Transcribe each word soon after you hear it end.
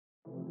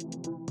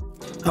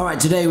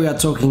Alright, today we are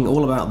talking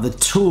all about the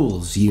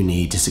tools you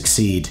need to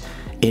succeed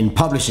in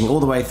publishing, all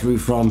the way through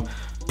from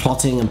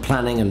plotting and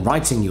planning and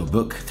writing your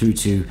book through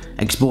to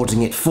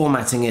exporting it,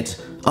 formatting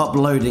it,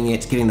 uploading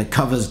it, getting the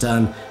covers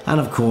done, and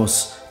of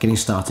course getting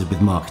started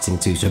with marketing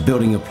too. So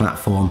building your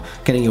platform,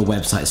 getting your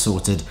website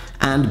sorted,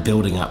 and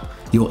building up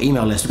your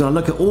email list. We're going to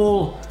look at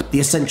all the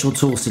essential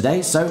tools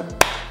today, so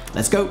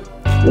let's go.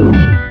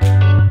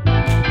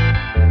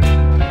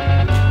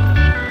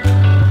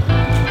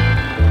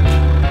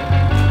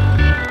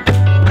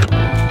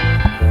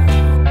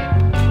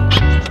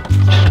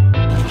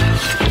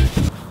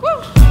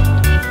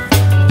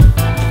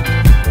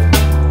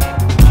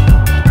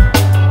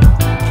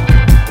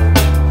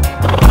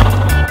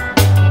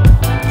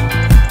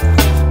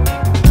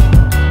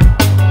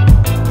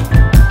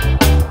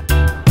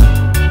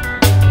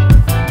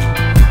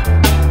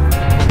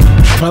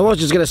 I was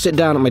just going to sit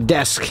down at my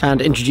desk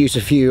and introduce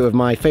a few of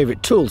my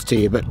favourite tools to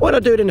you, but why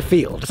not do it in a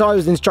field? So I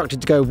was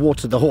instructed to go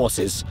water the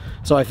horses,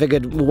 so I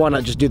figured, well, why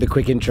not just do the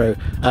quick intro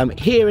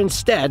here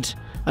instead,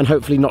 and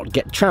hopefully not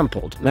get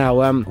trampled. Now,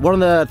 one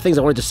of the things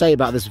I wanted to say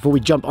about this before we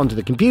jump onto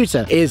the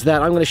computer is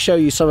that I'm going to show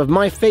you some of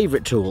my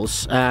favourite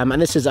tools, and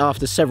this is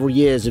after several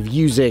years of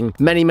using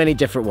many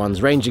different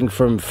ones, ranging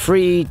from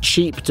free,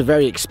 cheap to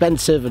very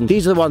expensive, and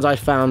these are the ones I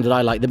found that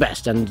I like the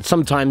best, and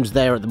sometimes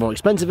they're at the more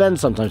expensive end,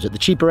 sometimes at the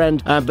cheaper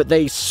end, but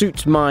they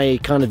suit my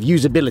kind of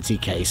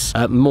usability case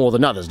more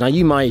than others. Now,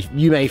 you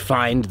may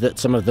find that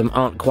some of them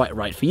aren't quite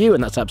right for you,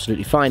 and that's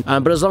absolutely fine,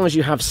 but as long as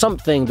you have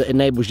something that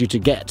enables you to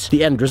get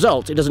the end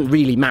result, it doesn't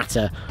really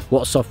matter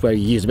what software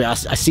you use. I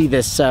see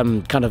this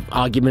kind of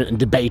argument and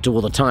debate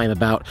all the time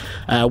about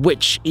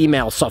which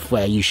email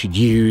software you should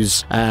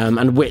use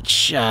and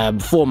which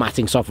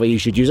formatting software you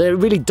should use. It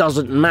really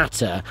doesn't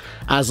matter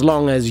as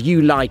long as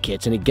you like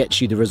it and it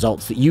gets you the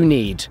results that you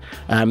need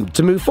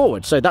to move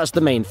forward. So that's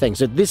the main thing.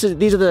 So these are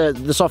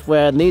the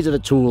software and these are the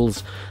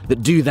tools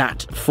that do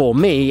that for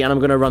me, and I'm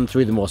going to run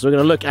through them all. So we're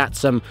going to look at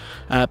some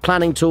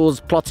planning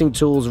tools, plotting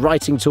tools,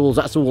 writing tools.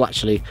 That's all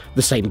actually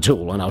the same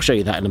tool, and I'll show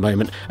you that in a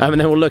moment.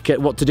 And then we'll look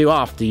at what to do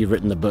after you've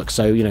written the book.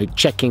 So, you know,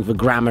 checking for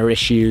grammar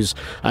issues,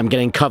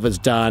 getting covers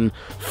done,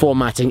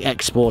 formatting,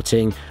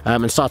 exporting,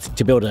 and starting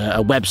to build a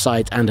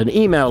website and an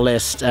email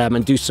list,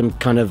 and do some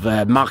kind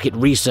of market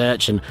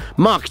research and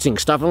marketing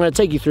stuff. I'm going to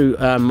take you through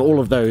all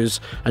of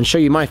those and show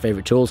you my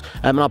favorite tools,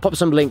 and I'll pop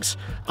some links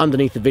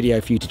underneath the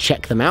video for you to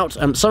check them out.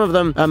 Some of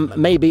them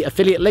may be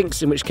affiliate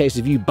links, in which case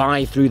if you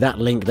buy through that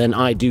link then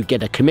I do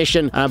get a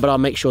commission, but I'll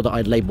make sure that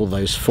I label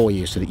those for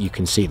you so that you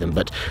can see them.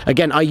 But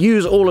again, I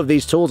use all of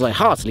these tools. I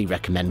heartily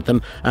recommend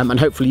them, and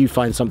hopefully you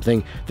find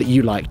something that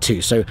you like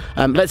too. So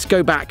let's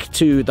go back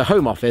to the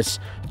home office,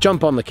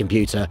 jump on the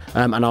computer,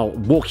 and I'll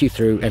walk you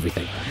through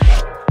everything.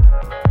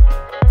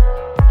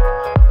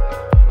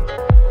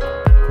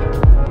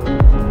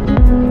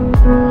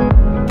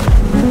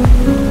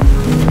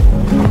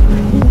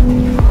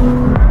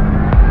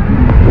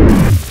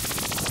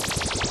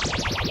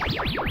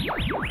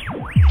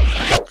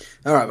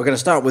 Alright, we're going to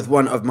start with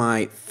one of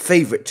my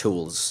favourite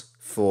tools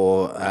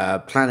for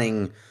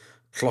planning,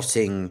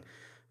 plotting,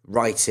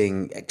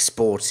 writing,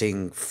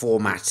 exporting,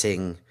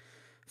 formatting,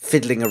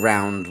 fiddling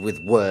around with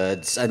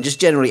words, and just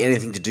generally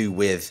anything to do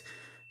with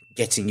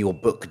getting your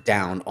book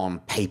down on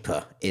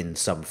paper in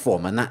some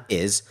form, and that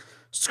is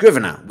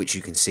Scrivener, which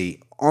you can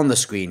see on the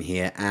screen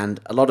here. And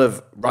a lot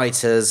of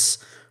writers,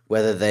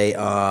 whether they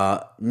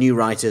are new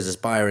writers,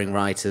 aspiring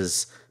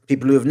writers,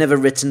 people who have never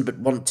written but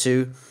want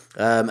to,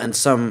 and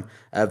some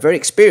very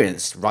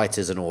experienced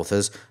writers and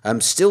authors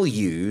still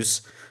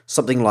use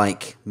something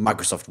like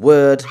Microsoft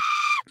Word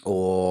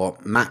or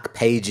Mac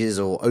Pages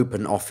or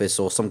Open Office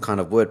or some kind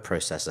of word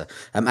processor.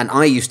 And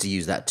I used to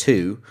use that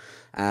too.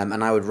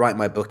 And I would write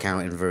my book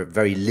out in a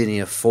very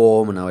linear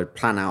form, and I would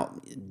plan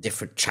out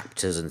different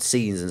chapters and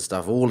scenes and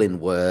stuff all in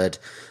Word.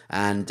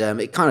 And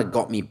it kind of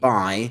got me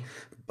by.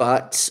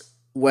 But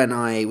when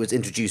I was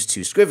introduced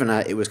to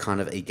Scrivener, it was kind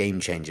of a game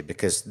changer,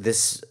 because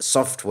this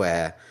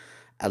software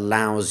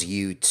allows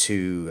you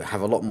to have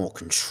a lot more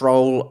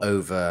control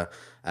over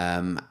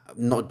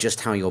not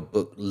just how your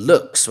book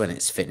looks when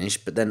it's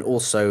finished, but then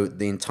also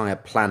the entire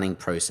planning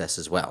process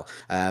as well.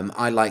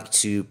 I like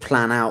to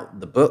plan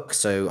out the book,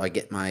 so I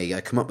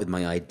come up with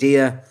my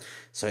idea.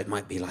 So it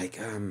might be like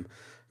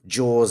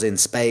Jaws in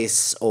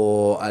space,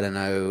 or I don't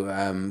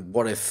know,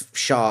 what if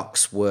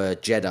sharks were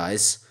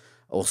Jedis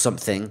or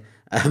something.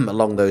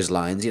 Along those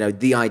lines, you know,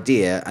 the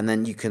idea, and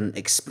then you can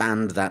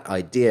expand that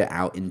idea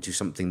out into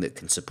something that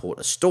can support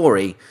a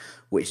story,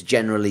 which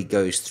generally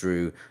goes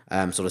through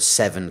sort of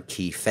 7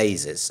 key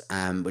phases,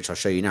 which I'll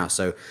show you now.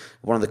 So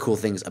one of the cool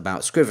things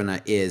about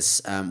Scrivener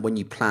is when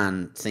you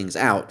plan things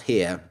out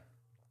here,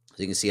 so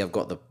you can see I've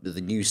got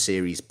the new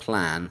series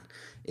plan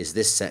is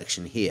this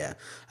section here.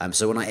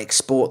 So when I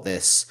export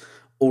this,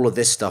 all of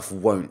this stuff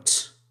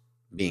won't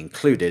be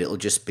included. It'll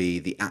just be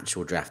the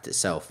actual draft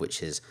itself,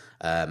 which is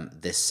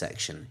this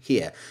section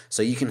here.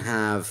 So you can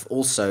have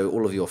also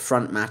all of your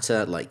front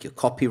matter, like your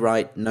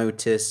copyright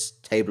notice,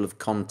 table of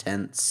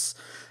contents.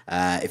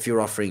 If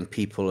you're offering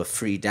people a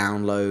free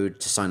download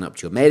to sign up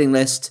to your mailing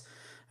list,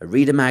 a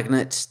reader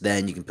magnet,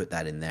 then you can put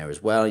that in there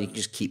as well. You can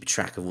just keep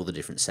track of all the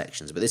different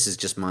sections. But this is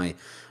just my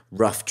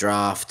rough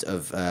draft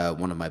of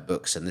one of my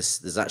books, and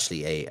there's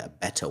actually a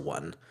better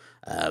one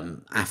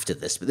after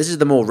this. But this is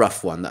the more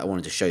rough one that I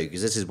wanted to show you,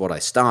 because this is what I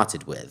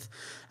started with.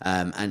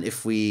 And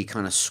if we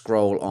kind of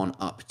scroll on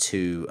up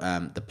to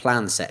the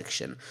plan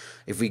section,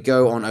 if we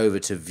go on over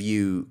to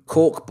view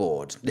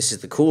corkboard, this is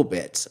the cool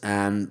bit,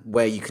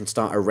 where you can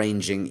start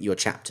arranging your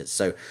chapters.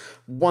 So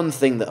one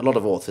thing that a lot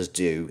of authors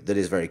do that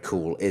is very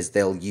cool is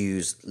they'll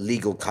use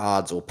legal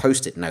cards or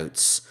post-it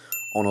notes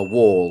on a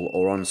wall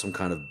or on some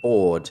kind of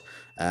board,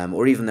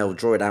 or even they'll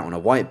draw it out on a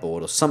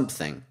whiteboard or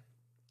something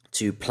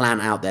to plan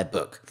out their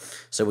book.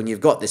 So when you've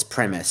got this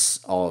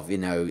premise of,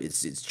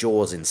 it's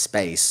Jaws in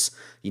space,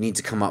 you need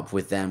to come up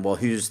with then, well,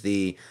 who's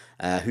the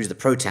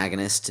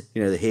protagonist,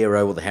 the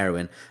hero or the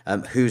heroine,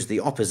 who's the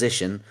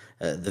opposition,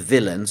 the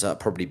villain, so that'll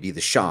probably be the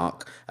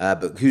shark,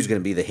 but who's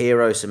going to be the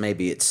hero? So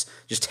maybe it's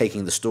just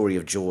taking the story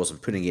of Jaws and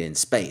putting it in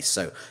space.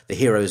 So the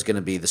hero is going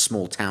to be the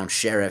small town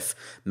sheriff.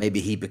 Maybe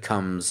he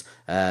becomes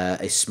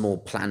a small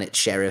planet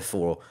sheriff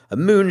or a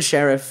moon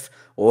sheriff,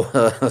 or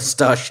a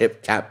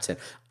starship captain.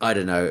 I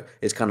don't know.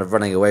 It's kind of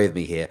running away with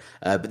me here.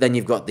 But then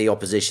you've got the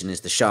opposition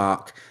is the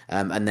shark,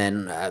 and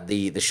then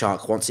the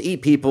shark wants to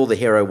eat people. The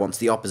hero wants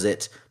the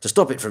opposite, to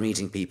stop it from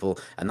eating people,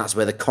 and that's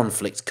where the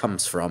conflict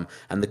comes from.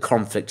 And the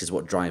conflict is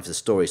what drives the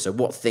story. So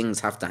what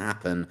things have to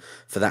happen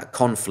for that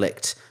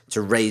conflict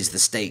to raise the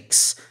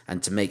stakes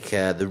and to make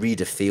the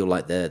reader feel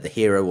like the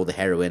hero or the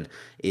heroine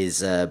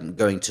is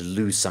going to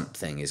lose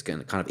something, is going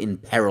to kind of in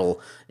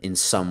peril in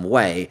some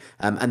way.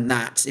 And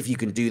that, if you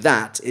can do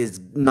that, is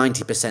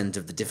 90%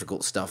 of the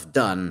difficult stuff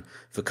done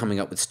for coming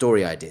up with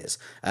story ideas.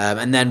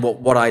 And then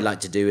what I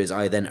like to do is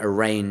I then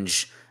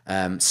arrange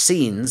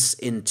scenes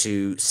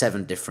into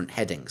 7 different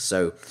headings.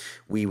 So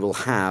we will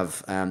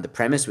have the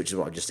premise, which is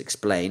what I just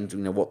explained,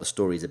 what the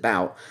story is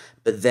about,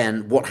 but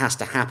then what has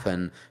to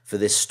happen for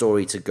this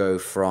story to go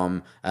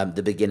from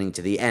the beginning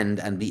to the end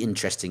and be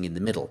interesting in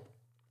the middle.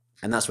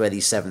 And that's where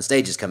these 7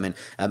 stages come in.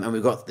 And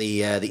we've got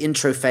the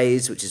intro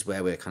phase, which is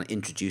where we're kind of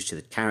introduced to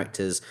the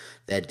characters,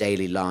 their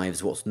daily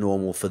lives, what's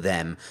normal for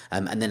them,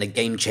 and then a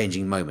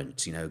game-changing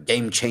moment.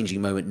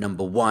 Game-changing moment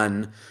number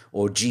 1,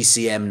 or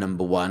GCM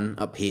number 1,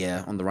 up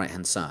here on the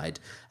right-hand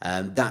side.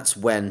 That's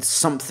when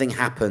something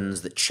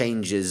happens that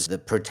changes the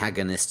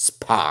protagonist's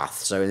path.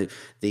 So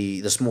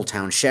the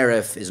small-town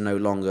sheriff is no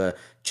longer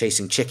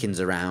chasing chickens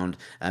around.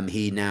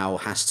 He now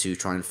has to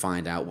try and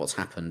find out what's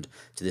happened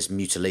to this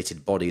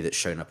mutilated body that's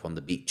shown up on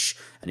the beach,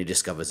 and he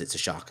discovers it's a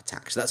shark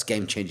attack. So that's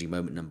game-changing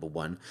moment number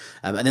 1.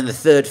 And then the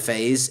third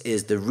phase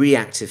is the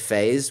reactive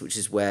phase, which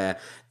is where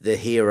the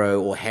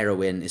hero or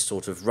heroine is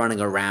sort of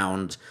running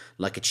around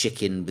like a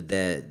chicken with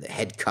their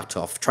head cut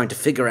off, trying to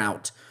figure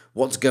out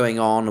what's going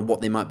on and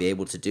what they might be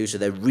able to do. So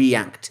they're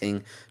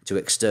reacting to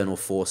external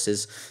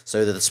forces.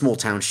 So the small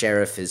town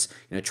sheriff is,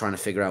 trying to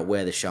figure out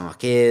where the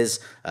shark is,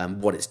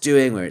 what it's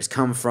doing, where it's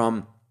come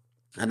from.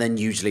 And then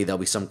usually there'll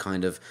be some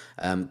kind of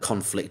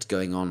conflict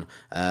going on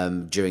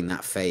during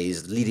that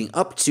phase, leading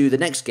up to the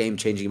next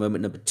game-changing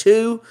moment, number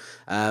 2,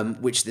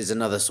 which there's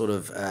another sort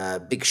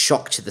of big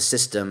shock to the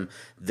system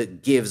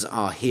that gives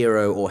our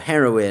hero or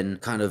heroine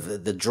kind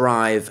of the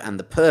drive and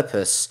the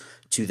purpose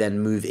to then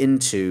move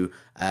into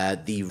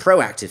the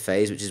proactive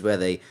phase, which is where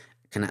they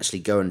can actually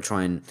go and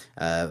try and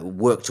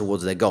work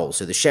towards their goals.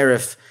 So the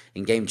sheriff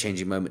in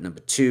game-changing moment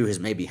number 2 has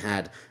maybe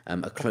had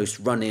a close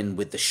run-in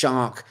with the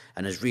shark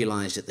and has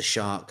realized that the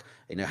shark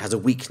has a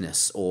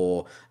weakness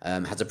or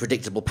has a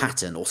predictable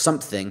pattern or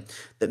something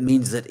that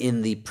means that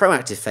in the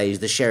proactive phase,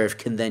 the sheriff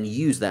can then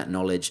use that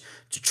knowledge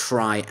to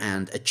try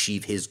and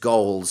achieve his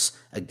goals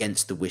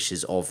against the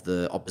wishes of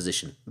the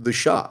opposition, the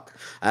shark.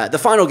 The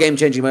final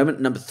game-changing moment,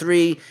 number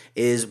 3,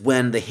 is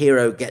when the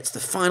hero gets the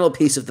final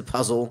piece of the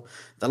puzzle,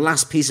 the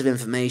last piece of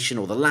information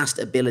or the last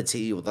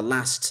ability or the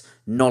last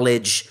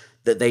knowledge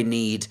that they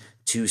need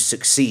to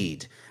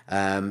succeed.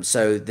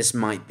 So this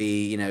might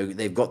be,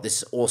 they've got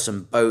this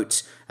awesome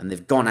boat and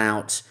they've gone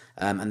out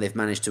and they've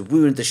managed to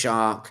wound the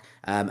shark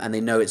and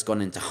they know it's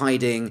gone into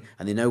hiding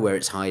and they know where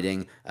it's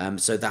hiding.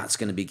 So that's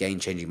going to be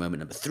game-changing moment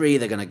number 3.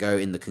 They're going to go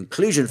in the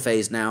conclusion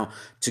phase now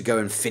to go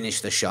and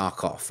finish the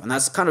shark off. And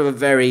that's kind of a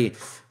very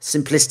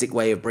simplistic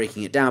way of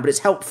breaking it down, but it's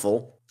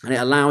helpful and it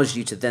allows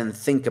you to then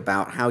think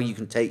about how you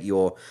can take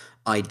your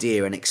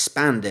idea and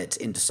expand it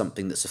into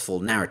something that's a full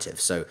narrative.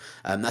 So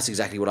that's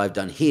exactly what I've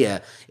done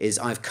here, is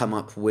I've come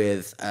up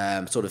with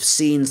sort of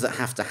scenes that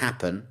have to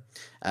happen.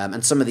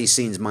 And some of these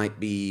scenes might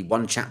be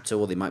 1 chapter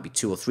or they might be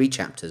 2 or 3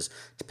 chapters,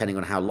 depending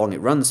on how long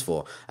it runs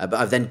for. But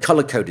I've then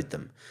color-coded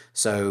them.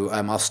 So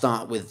I'll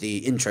start with the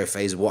intro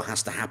phase of what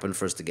has to happen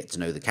for us to get to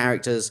know the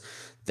characters.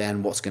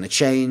 then what's going to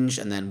change,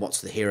 and then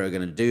what's the hero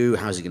going to do,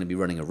 how's he going to be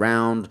running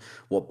around,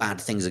 what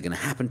bad things are going to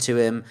happen to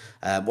him,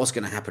 what's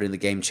going to happen in the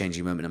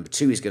game-changing moment number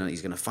 2, he's going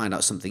to find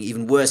out something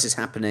even worse is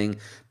happening,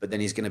 but then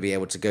he's going to be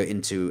able to go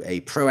into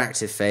a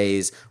proactive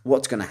phase,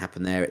 what's going to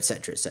happen there,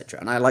 etc., etc.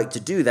 And I like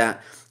to do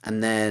that,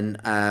 and then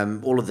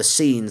all of the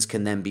scenes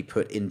can then be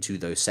put into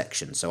those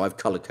sections. So I've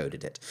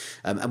color-coded it.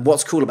 And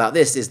what's cool about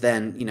this is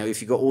then,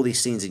 if you've got all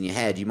these scenes in your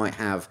head, you might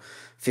have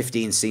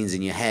 15 scenes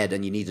in your head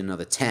and you need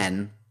another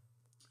 10.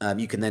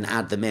 You can then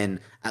add them in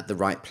at the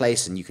right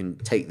place, and you can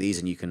take these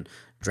and you can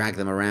drag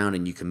them around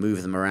and you can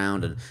move them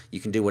around and you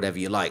can do whatever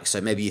you like.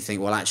 So maybe you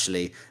think, well,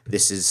 actually,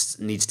 this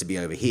needs to be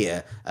over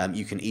here.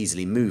 You can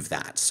easily move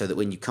that so that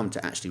when you come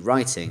to actually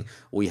writing,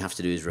 all you have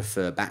to do is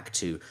refer back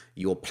to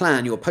your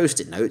plan, your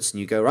post-it notes, and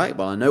you go, right,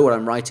 well, I know what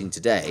I'm writing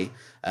today.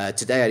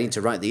 Today I need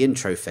to write the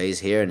intro phase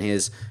here, and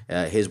here's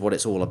what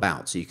it's all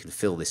about. So you can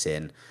fill this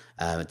in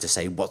to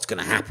say what's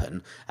going to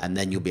happen, and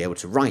then you'll be able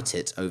to write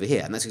it over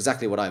here. And that's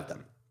exactly what I've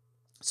done.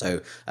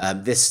 So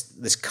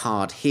this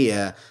card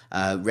here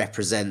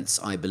represents,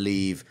 I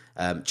believe,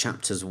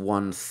 chapters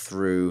 1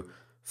 through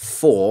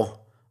 4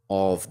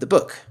 of the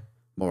book,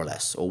 more or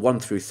less, or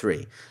 1 through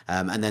 3.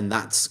 And then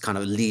that's kind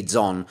of leads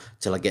on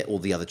till I get all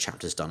the other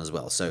chapters done as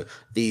well. So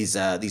these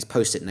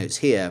post-it notes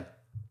here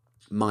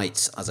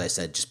might, as I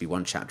said, just be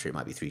 1 chapter. It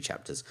might be 3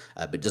 chapters,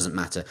 but it doesn't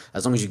matter.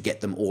 As long as you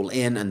get them all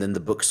in, and then the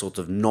book's sort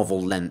of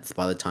novel length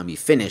by the time you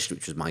finished,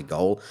 which was my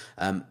goal,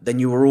 then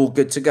you were all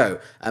good to go.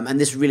 And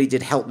this really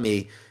did help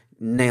me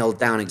nail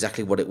down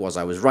exactly what it was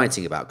I was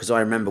writing about. Because I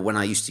remember when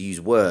I used to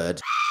use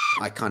Word,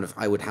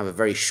 I would have a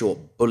very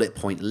short bullet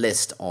point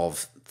list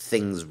of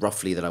things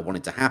roughly that I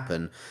wanted to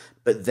happen.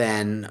 But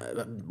then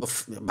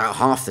about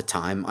half the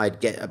time, I'd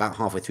get about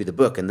halfway through the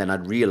book, and then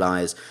I'd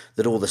realize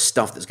that all the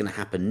stuff that's going to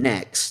happen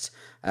next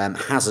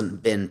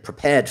hasn't been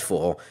prepared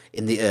for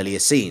in the earlier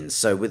scenes.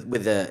 So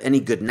with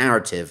any good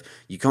narrative,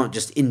 you can't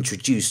just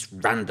introduce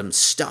random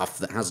stuff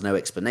that has no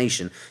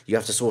explanation. You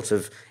have to sort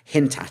of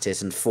hint at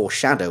it and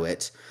foreshadow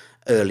it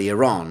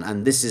earlier on.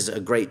 And this is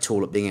a great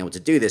tool at being able to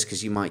do this,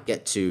 because you might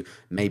get to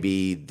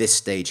maybe this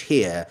stage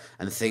here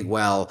and think,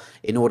 well,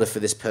 in order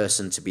for this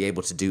person to be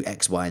able to do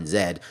X, Y, and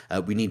Z,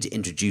 we need to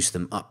introduce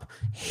them up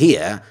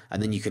here,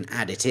 and then you can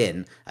add it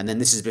in. And then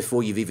this is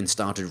before you've even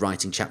started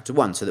writing chapter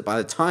 1, so that by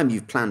the time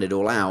you've planned it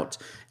all out,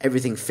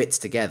 everything fits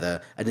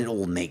together and it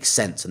all makes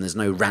sense, and there's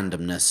no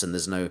randomness and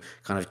there's no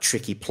kind of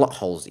tricky plot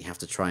holes that you have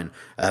to try and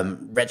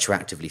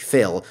retroactively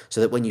fill, so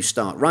that when you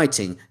start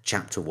writing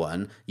chapter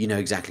 1, you know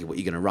exactly what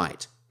you're going to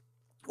write.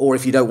 Or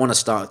if you don't want to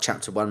start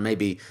chapter 1,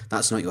 maybe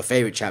that's not your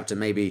favorite chapter,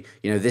 maybe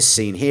this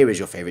scene here is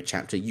your favorite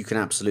chapter, you can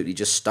absolutely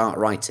just start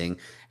writing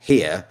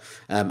here,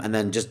 and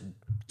then just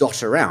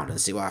dot around and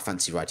see, well, I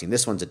fancy writing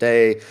this one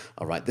today,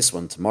 I'll write this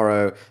one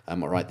tomorrow, I'll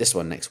write this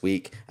one next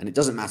week. And it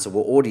doesn't matter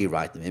what order you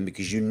write them in,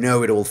 because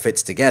it all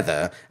fits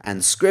together,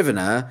 and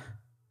Scrivener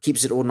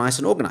keeps it all nice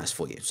and organized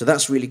for you. So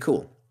that's really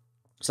cool.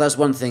 So that's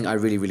one thing I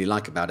really, really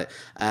like about it.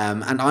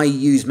 And I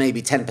use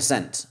maybe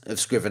 10%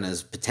 of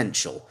Scrivener's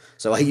potential.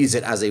 So I use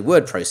it as a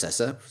word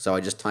processor. So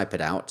I just type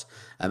it out,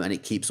 and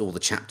it keeps all the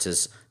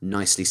chapters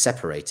nicely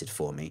separated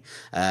for me.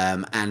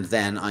 And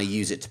then I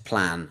use it to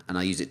plan, and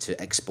I use it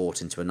to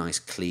export into a nice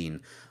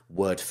clean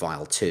Word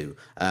file too.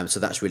 So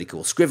that's really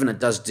cool. Scrivener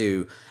does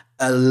do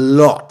a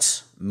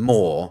lot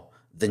more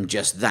than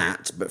just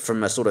that, but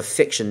from a sort of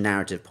fiction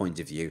narrative point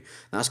of view,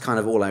 that's kind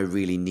of all I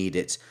really need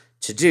it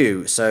to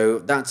do. So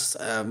that's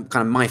kind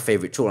of my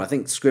favorite tool. I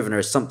think Scrivener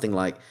is something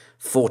like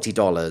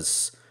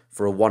 $40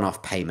 for a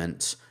one-off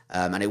payment,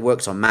 and it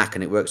works on Mac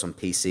and it works on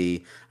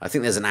PC. I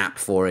think there's an app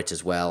for it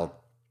as well.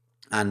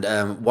 And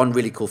one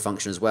really cool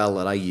function as well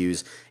that I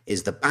use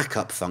is the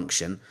backup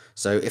function.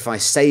 So if I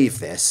save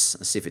this,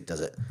 let's see if it does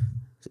it.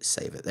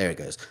 Save it. There it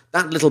goes.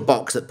 That little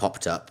box that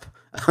popped up,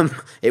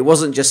 it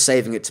wasn't just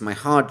saving it to my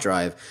hard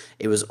drive,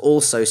 it was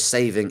also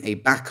saving a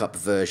backup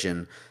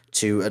version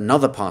to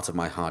another part of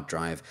my hard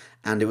drive,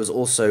 and it was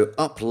also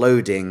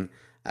uploading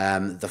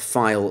the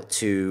file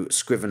to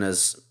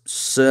Scrivener's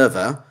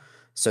server,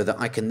 so that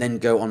I can then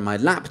go on my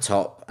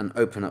laptop and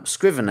open up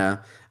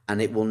Scrivener,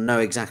 and it will know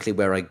exactly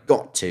where I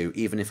got to,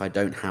 even if I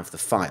don't have the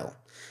file.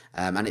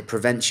 And it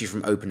prevents you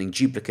from opening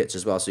duplicates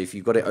as well. So if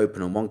you've got it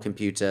open on one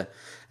computer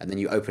and then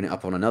you open it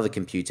up on another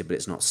computer, but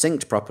it's not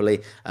synced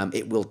properly,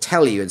 it will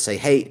tell you and say,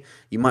 hey,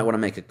 you might want to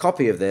make a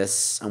copy of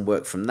this and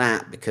work from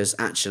that, because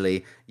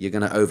actually you're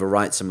going to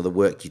overwrite some of the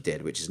work you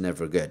did, which is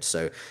never good.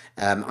 So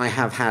I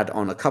have had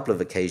on a couple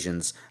of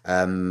occasions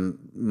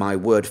my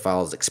Word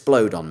files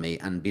explode on me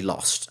and be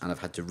lost, and I've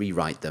had to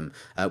rewrite them.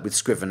 With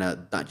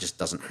Scrivener, that just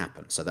doesn't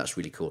happen. So that's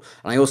really cool.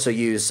 And I also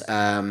use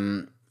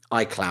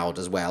iCloud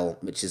as well,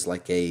 which is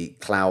like a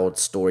cloud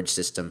storage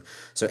system.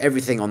 So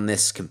everything on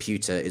this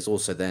computer is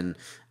also then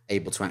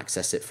able to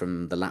access it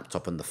from the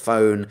laptop and the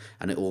phone,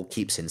 and it all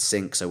keeps in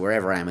sync. So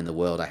wherever I am in the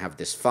world, I have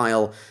this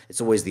file. It's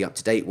always the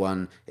up-to-date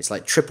one. It's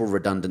like triple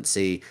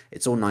redundancy.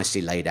 It's all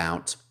nicely laid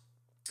out.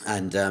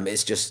 And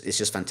it's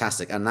just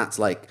fantastic, and that's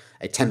like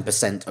a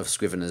 10% of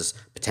Scrivener's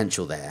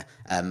potential there,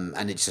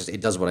 and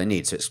it does what I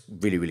need, so it's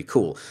really, really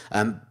cool.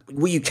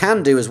 What you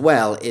can do as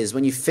well is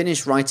when you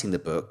finish writing the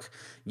book,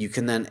 you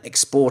can then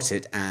export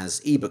it as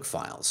ebook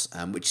files,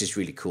 which is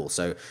really cool.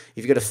 So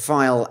if you go to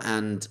File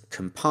and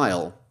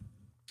Compile,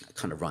 it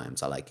kind of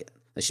rhymes, I like it.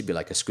 There should be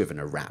like a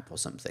Scrivener wrap or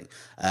something.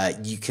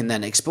 You can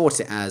then export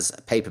it as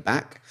a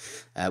paperback,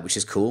 which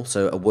is cool.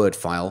 So a Word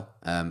file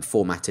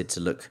formatted to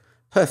look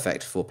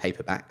perfect for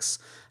paperbacks.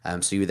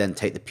 So you would then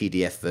take the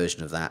PDF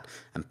version of that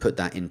and put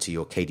that into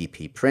your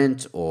KDP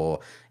print or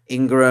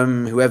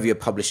Ingram, whoever you're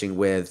publishing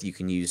with, you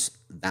can use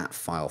that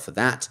file for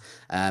that.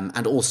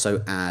 And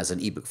also as an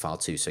ebook file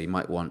too. So you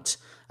might want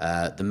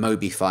the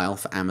Mobi file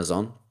for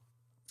Amazon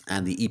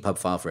and the EPUB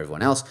file for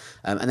everyone else.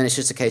 And then it's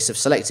just a case of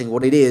selecting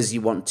what it is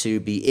you want to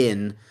be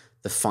in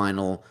the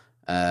final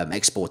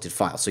exported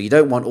file. So you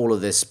don't want all of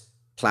this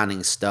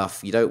planning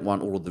stuff. You don't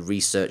want all of the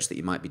research that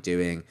you might be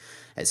doing,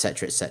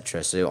 etc.,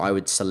 etc. So I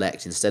would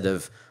select, instead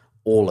of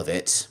all of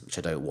it, which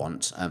I don't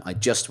want, I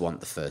just want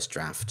the first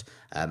draft,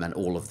 and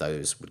all of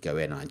those would go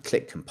in. I'd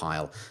click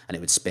compile, and it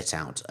would spit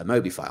out a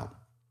Mobi file.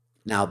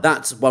 Now,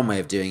 that's one way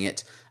of doing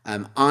it.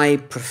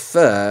 I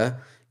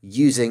prefer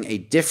using a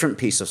different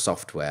piece of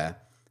software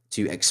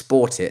to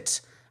export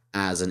it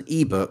as an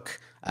ebook,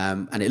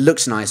 and it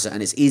looks nicer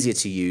and it's easier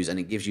to use, and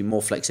it gives you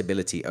more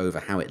flexibility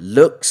over how it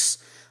looks.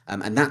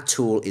 And that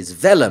tool is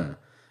Vellum,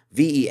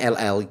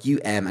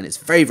 Vellum, and it's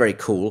very, very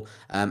cool.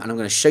 And I'm going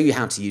to show you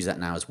how to use that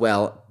now as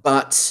well,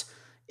 but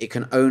it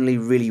can only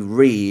really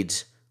read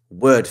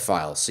Word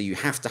files. So you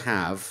have to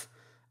have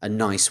a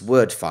nice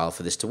Word file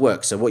for this to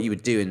work. So what you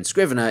would do in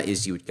Scrivener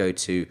is you would go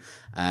to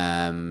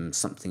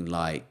something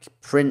like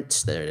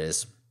print, there it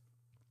is,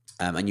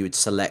 and you would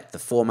select the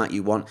format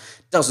you want.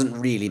 Doesn't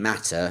really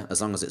matter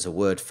as long as it's a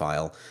Word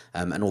file,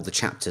 and all the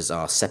chapters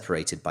are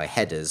separated by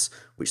headers,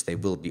 which they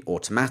will be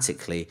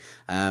automatically.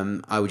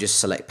 I would just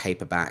select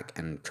paperback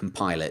and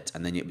compile it,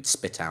 and then it would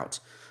spit out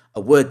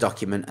a Word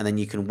document, and then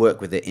you can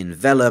work with it in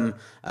Vellum,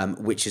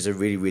 which is a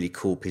really, really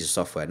cool piece of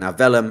software. Now,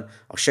 Vellum,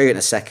 I'll show you in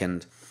a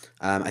second,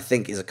 I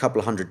think is a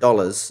couple of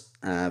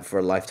 $100 for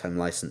a lifetime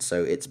license,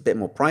 so it's a bit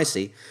more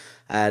pricey.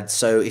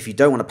 So if you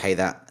don't want to pay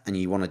that and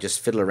you want to just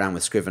fiddle around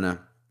with Scrivener,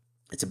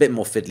 it's a bit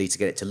more fiddly to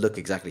get it to look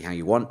exactly how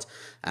you want,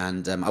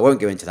 and I won't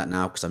go into that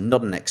now because I'm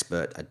not an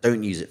expert. I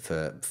don't use it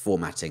for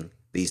formatting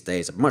these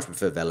days. I much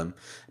prefer Vellum,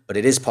 but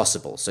it is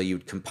possible. So you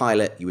would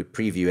compile it, you would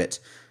preview it,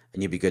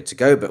 and you'd be good to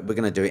go, but we're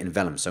going to do it in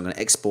Vellum. So I'm going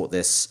to export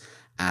this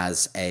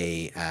as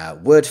a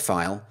Word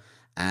file,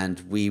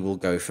 and we will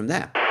go from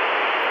there.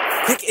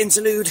 Quick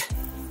interlude,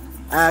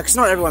 because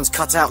not everyone's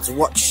cut out to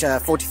watch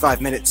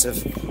 45 minutes of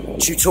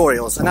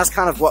tutorials, and that's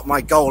kind of what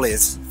my goal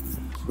is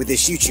with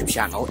this YouTube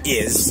channel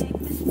is.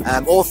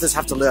 Authors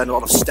have to learn a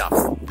lot of stuff,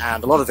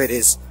 and a lot of it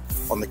is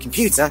on the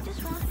computer,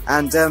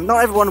 and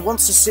not everyone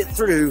wants to sit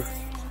through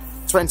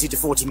 20 to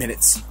 40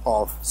 minutes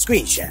of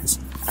screen shares.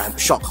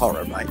 Shock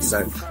horror, right?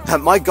 So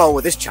my goal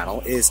with this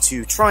channel is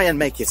to try and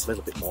make it a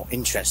little bit more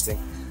interesting,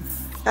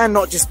 and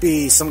not just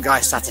be some guy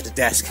sat at a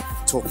desk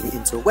talking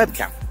into a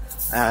webcam.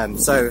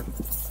 So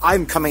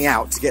I'm coming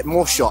out to get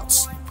more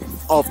shots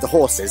of the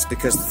horses,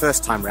 because the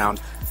first time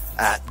round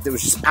it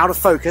was just out of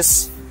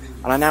focus,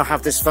 and I now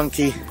have this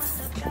funky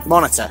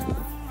monitor,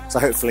 so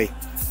hopefully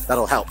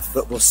that'll help,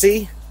 but we'll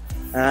see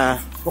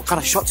what kind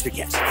of shots we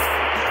get.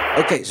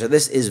 Okay, so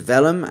this is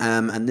Vellum,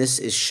 and this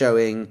is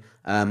showing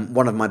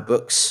one of my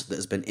books that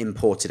has been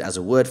imported as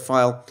a Word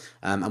file,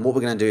 and what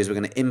we're going to do is we're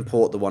going to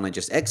import the one I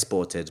just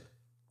exported,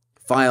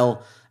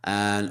 File,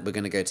 and we're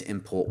going to go to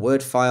Import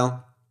Word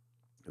File.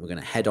 We're going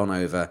to head on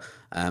over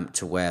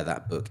to where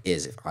that book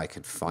is, if I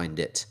can find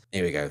it.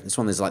 Here we go. This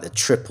one is like the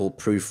triple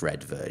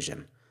proofread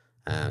version,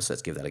 so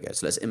let's give that a go.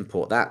 So let's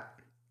import that.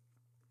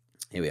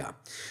 Here we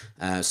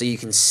are. So you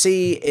can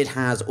see it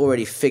has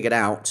already figured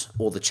out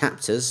all the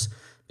chapters,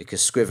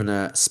 because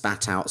Scrivener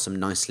spat out some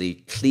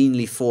nicely,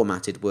 cleanly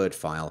formatted Word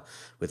file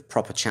with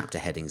proper chapter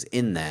headings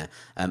in there.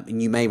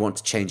 And you may want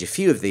to change a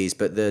few of these,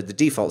 but the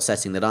default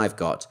setting that I've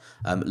got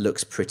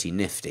looks pretty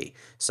nifty.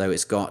 So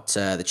it's got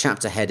the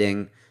chapter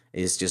heading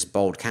is just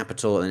bold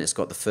capital, and it's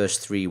got the first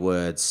three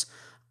words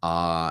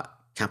are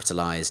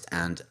capitalized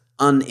and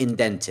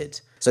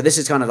unindented. So this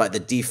is kind of like the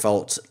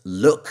default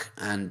look,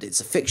 and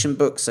it's a fiction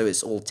book, so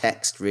it's all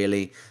text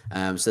really,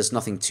 so there's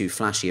nothing too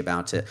flashy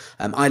about it.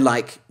 I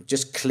like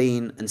just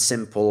clean and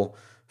simple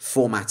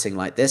formatting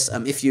like this.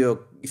 If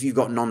you've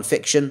got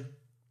non-fiction,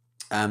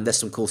 there's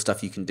some cool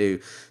stuff you can do.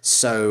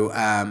 So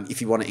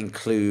if you want to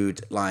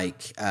include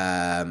like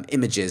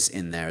images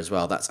in there as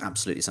well, that's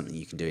absolutely something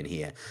you can do in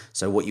here.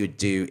 So what you would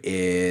do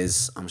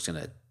is, I'm just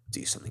going to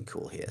do something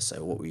cool here.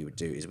 So what we would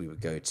do is we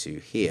would go to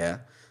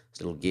here,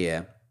 this little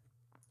gear,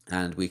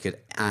 and we could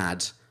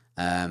add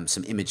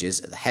some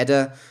images at the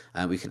header.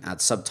 We can add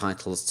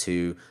subtitles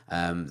to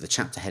the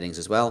chapter headings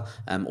as well,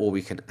 or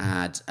we can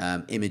add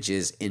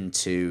images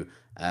into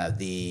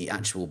the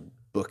actual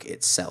book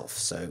itself.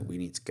 So we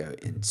need to go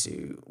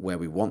into where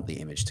we want the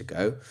image to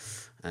go,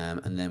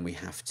 and then we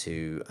have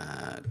to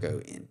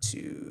go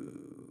into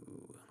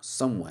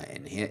somewhere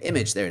in here.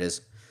 Image, there it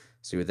is.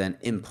 So we would then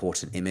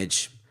import an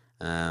image.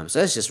 So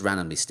let's just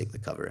randomly stick the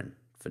cover in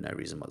for no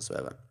reason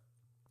whatsoever.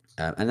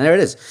 And there it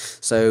is.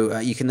 So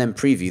you can then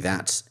preview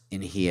that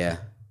in here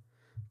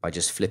by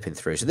just flipping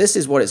through. So this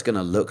is what it's going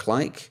to look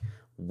like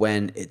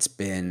when it's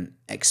been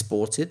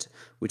exported,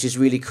 which is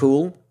really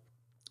cool,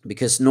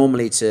 because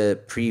normally to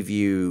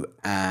preview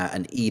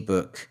an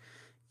ebook,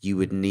 you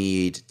would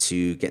need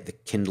to get the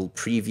Kindle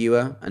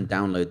Previewer and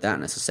download that,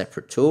 and it's a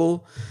separate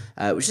tool,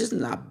 which isn't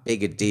that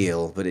big a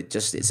deal, but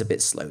it's a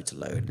bit slow to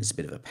load. It's a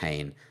bit of a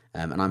pain,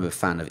 and I'm a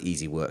fan of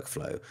easy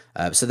workflow.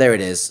 So there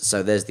it is.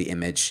 So there's the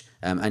image,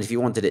 and if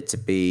you wanted it to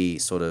be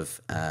sort of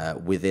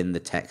within the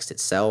text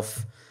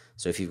itself,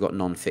 so if you've got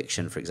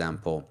non-fiction, for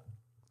example,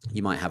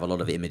 you might have a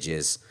lot of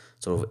images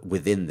sort of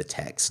within the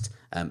text.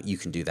 You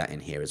can do that in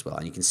here as well.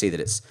 And you can see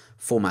that it's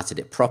formatted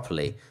it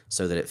properly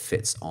so that it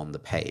fits on the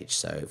page.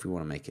 So if we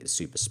want to make it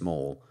super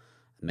small,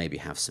 maybe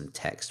have some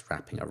text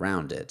wrapping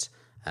around it,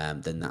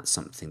 then that's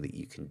something that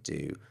you can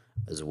do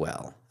as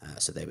well.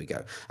 So there we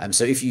go.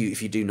 So if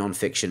you do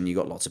nonfiction, you've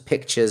got lots of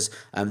pictures.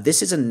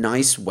 This is a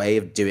nice way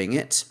of doing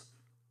it.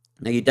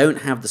 Now, you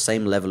don't have the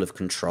same level of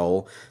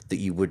control that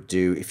you would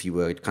do if you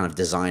were kind of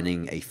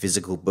designing a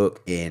physical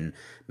book in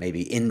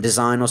maybe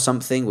InDesign or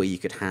something, where you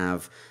could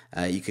have,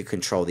 you could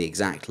control the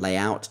exact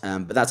layout.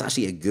 But that's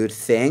actually a good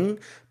thing,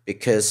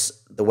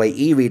 because the way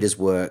e-readers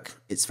work,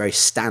 it's very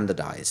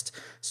standardized.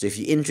 So if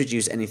you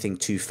introduce anything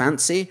too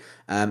fancy,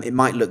 it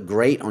might look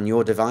great on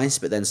your device,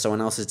 but then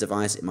someone else's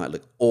device, it might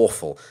look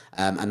awful.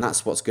 And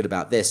that's what's good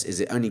about this, is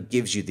it only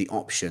gives you the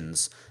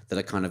options that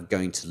are kind of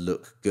going to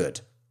look good.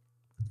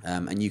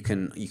 And you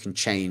can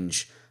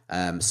change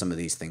some of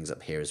these things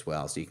up here as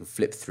well. So you can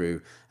flip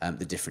through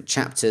the different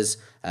chapters.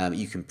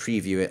 You can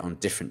preview it on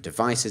different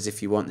devices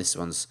if you want. This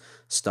one's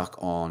stuck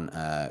on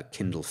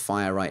Kindle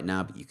Fire right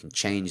now, but you can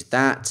change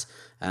that.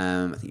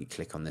 I think you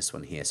click on this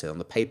one here. So on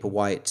the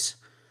Paperwhite,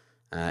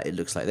 it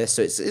looks like this.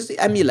 So it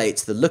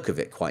emulates the look of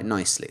it quite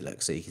nicely.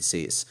 Look, so you can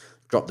see it's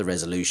dropped the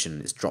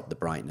resolution, it's dropped the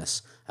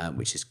brightness,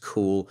 which is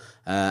cool.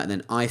 And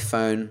then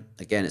iPhone,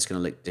 again, it's going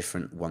to look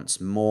different once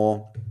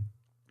more.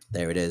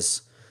 There it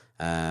is.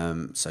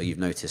 So you've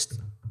noticed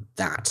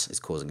that is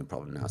causing a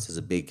problem now. So there's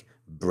a big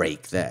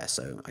break there.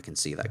 So I can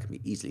see that can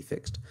be easily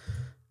fixed.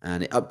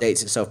 And it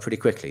updates itself pretty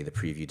quickly, the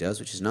preview does,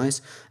 which is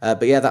nice.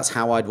 But yeah, that's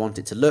how I'd want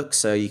it to look.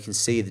 So you can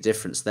see the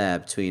difference there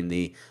between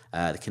the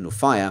Kindle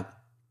Fire.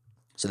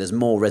 So there's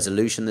more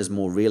resolution, there's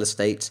more real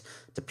estate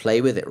to play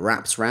with. It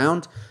wraps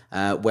round.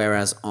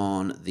 Whereas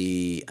on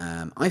the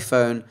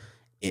iPhone,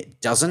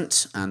 it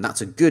doesn't, and that's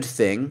a good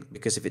thing,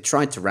 because if it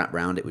tried to wrap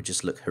round, it would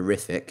just look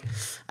horrific.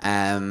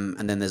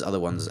 And then there's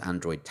other ones,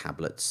 Android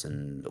tablets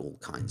and all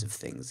kinds of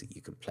things that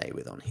you can play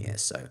with on here.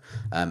 So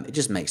it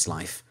just makes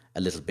life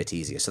a little bit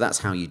easier. So that's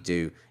how you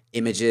do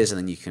images, and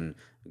then you can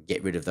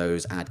get rid of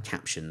those, add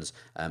captions,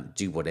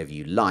 do whatever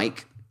you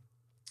like.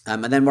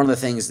 And then one of the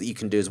things that you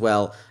can do as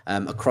well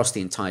across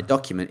the entire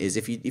document is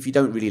if you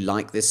don't really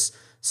like this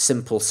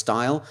simple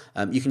style,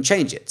 you can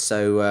change it.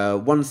 So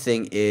one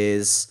thing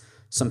is,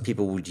 some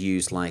people would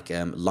use like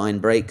line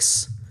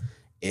breaks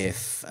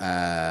if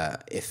there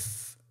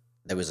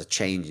was a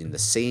change in the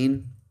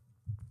scene.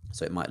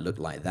 So it might look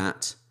like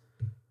that.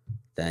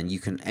 Then you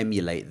can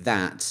emulate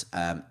that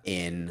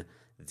in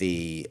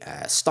the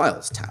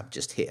Styles tab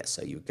just here.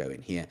 So you would go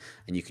in here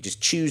and you could just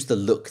choose the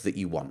look that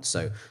you want.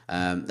 So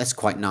that's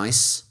quite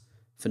nice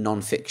for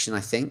non-fiction,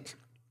 I think.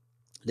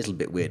 A little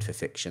bit weird for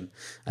fiction.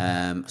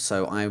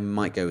 So I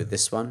might go with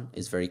this one.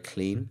 It's very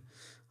clean.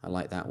 I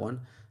like that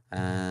one.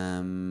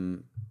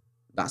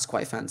 That's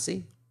quite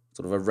fancy,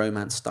 sort of a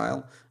romance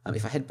style.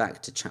 If I head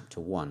back to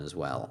chapter 1 as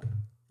well,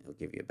 it'll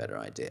give you a better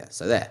idea.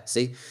 So there,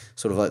 see,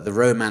 sort of like the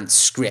romance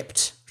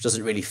script, which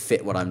doesn't really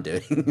fit what I'm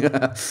doing.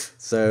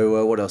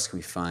 So what else can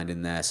we find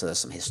in there? So there's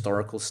some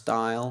historical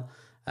style.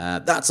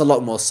 That's a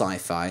lot more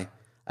sci-fi.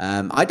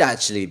 I'd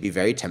actually be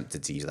very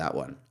tempted to use that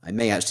one. I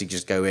may actually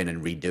just go in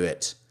and redo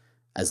it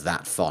as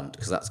that font,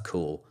 because that's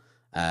cool.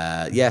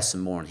 Yeah,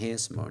 some more on here,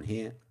 some more on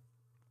here.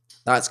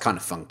 That's kind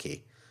of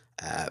funky.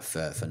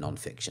 For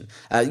non-fiction.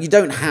 You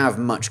don't have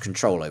much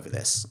control over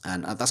this,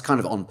 and that's kind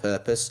of on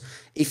purpose.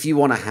 If you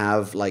want to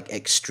have like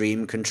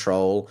extreme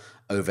control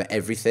over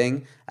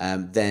everything,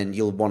 then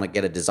you'll want to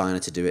get a designer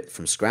to do it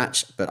from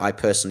scratch, but I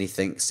personally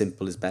think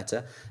simple is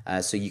better.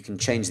 So you can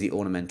change the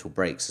ornamental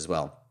breaks as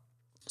well.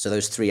 So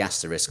those 3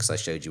 asterisks I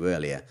showed you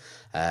earlier,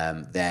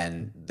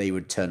 then they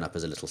would turn up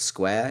as a little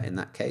square in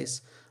that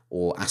case,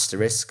 or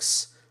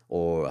asterisks,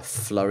 or a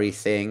flurry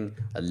thing,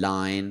 a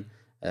line,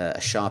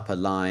 a sharper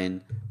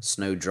line,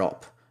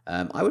 snowdrop.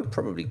 I would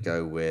probably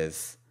go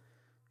with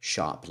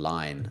sharp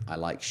line. I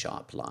like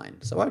sharp line,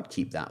 so I would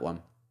keep that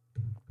one.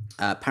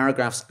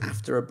 Paragraphs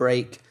after a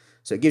break.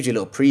 So it gives you a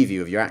little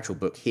preview of your actual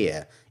book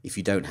here if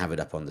you don't have it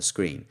up on the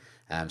screen.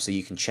 So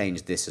you can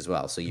change this as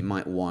well. So you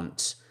might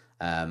want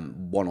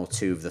 1 or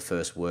 2 of the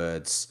first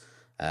words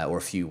or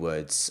a few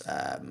words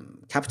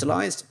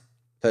capitalized.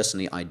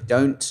 Personally, I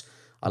don't.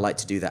 I like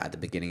to do that at the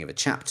beginning of a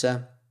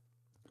chapter,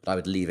 but I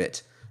would leave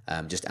it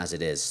just as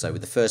it is. So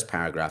with the first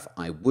paragraph,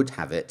 I would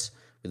have it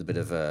with a bit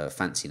of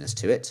fanciness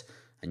to it.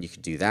 And you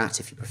could do that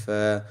if you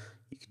prefer.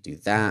 You could do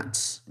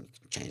that. You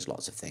can change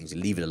lots of things.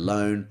 You leave it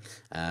alone.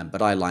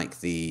 But I like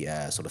the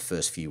sort of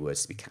first few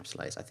words to be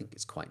capitalized. I think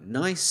it's quite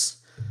nice.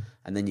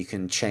 And then you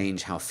can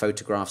change how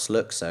photographs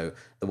look. So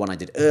the one I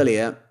did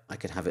earlier, I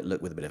could have it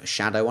look with a bit of a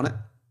shadow on it,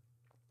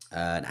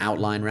 an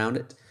outline around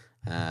it,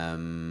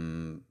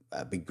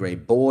 a big grey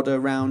border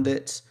around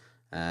it,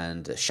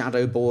 and a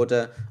shadow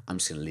border. I'm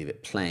just going to leave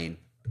it plain.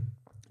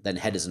 Then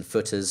headers and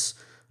footers,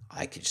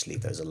 I could just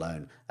leave those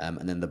alone.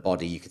 And then the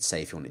body, you could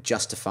say if you want it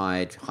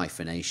justified,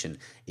 hyphenation,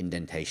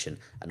 indentation,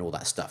 and all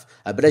that stuff.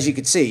 But as you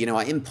can see,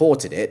 I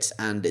imported it,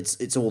 and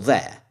it's all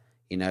there.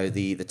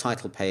 The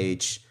title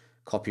page,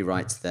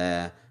 copyright's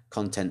there,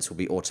 contents will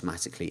be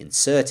automatically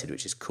inserted,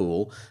 which is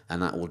cool,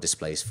 and that all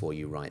displays for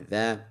you right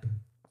there.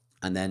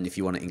 And then if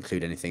you want to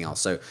include anything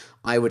else, so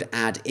I would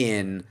add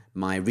in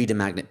my reader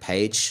magnet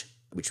page,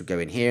 which would go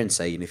in here and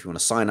say, if you want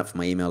to sign up for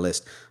my email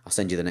list, I'll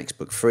send you the next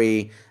book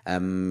free,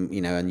 and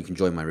you can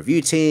join my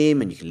review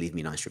team, and you can leave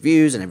me nice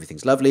reviews, and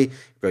everything's lovely.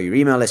 Grow your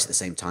email list at the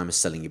same time as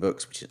selling your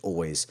books, which is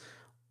always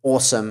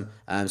awesome.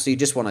 So you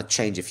just want to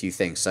change a few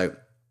things. So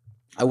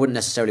I wouldn't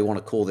necessarily want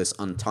to call this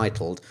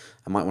untitled.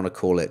 I might want to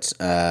call it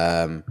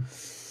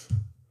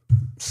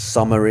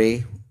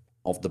summary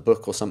of the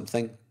book or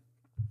something.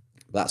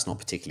 That's not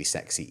particularly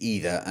sexy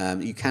either.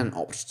 You can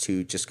opt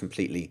to just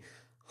completely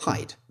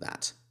hide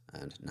that,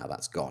 and now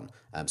that's gone.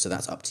 So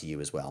that's up to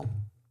you as well.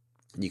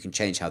 And you can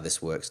change how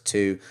this works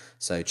too.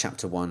 So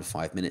chapter 1,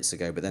 5 minutes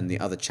ago, but then the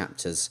other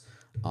chapters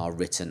are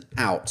written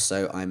out.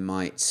 So I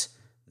might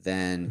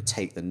then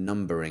take the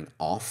numbering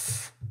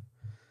off,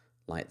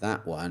 like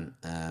that one,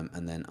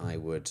 and then I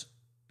would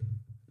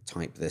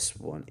type this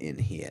one in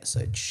here.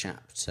 So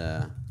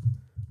chapter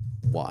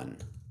 1,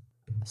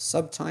 a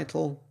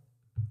subtitle,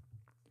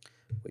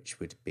 which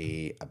would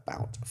be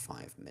about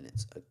 5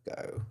 minutes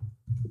ago.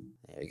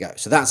 There we go.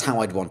 So that's how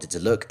I'd want it to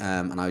look,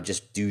 and I would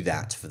just do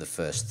that for the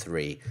first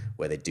 3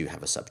 where they do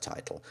have a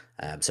subtitle.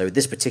 So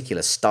this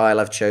particular style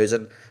I've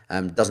chosen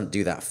doesn't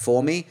do that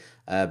for me,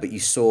 but you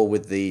saw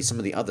with some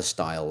of the other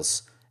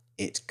styles,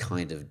 it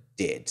kind of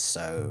did.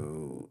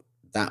 So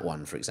that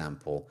one, for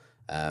example,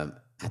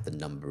 had the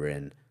number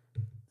in.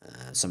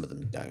 Some of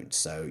them don't.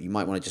 So you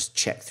might want to just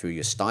check through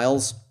your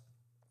styles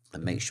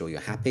and make sure you're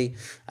happy.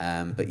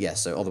 But yeah,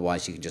 so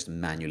otherwise you can just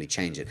manually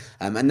change it.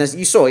 And as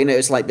you saw,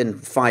 it's like been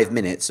 5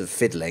 minutes of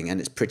fiddling and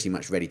it's pretty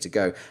much ready to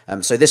go.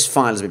 So this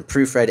file has been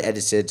proofread,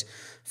 edited,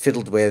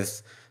 fiddled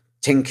with,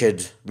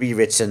 tinkered,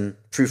 rewritten,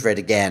 proofread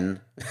again,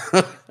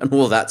 and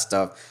all that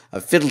stuff.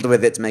 I've fiddled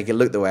with it to make it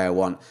look the way I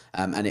want,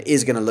 and it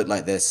is going to look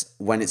like this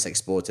when it's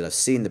exported. I've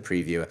seen the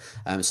previewer,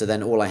 so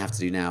then all I have to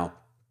do now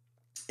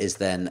is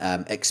then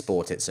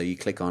export it. So you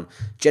click on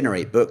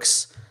Generate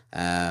Books.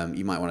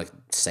 You might want to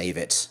save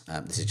it.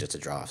 This is just a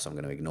draft, so I'm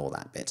going to ignore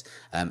that bit.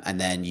 And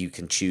then you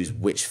can choose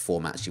which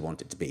formats you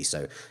want it to be.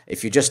 So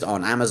if you're just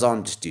on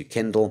Amazon, just do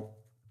Kindle.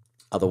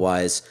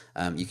 Otherwise,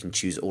 you can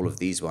choose all of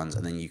these ones,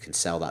 and then you can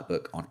sell that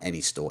book on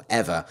any store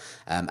ever.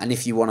 And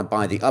if you want to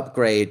buy the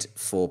upgrade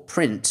for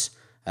print,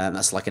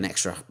 that's like an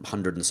extra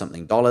 $100 and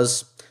something,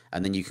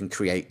 and then you can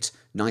create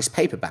nice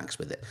paperbacks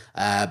with it.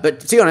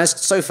 But to be honest,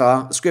 so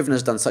far,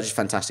 Scrivener's done such a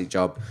fantastic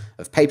job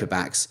of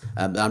paperbacks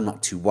that I'm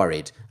not too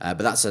worried. But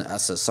that's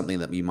something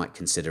that you might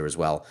consider as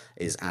well,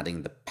 is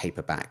adding the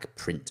paperback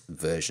print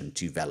version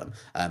to Vellum.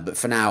 But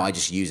for now, I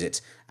just use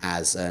it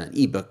as an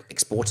ebook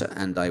exporter,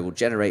 and I will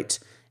generate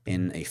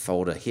in a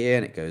folder here,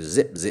 and it goes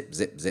zip, zip,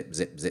 zip, zip,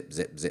 zip, zip,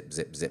 zip, zip,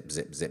 zip, zip,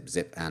 zip, zip,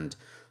 zip, and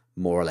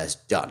more or less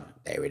done.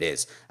 There it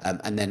is.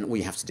 And then all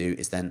you have to do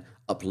is then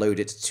upload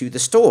it to the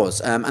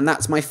stores. And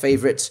that's my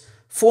favorite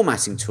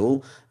formatting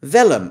tool,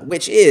 Vellum,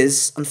 which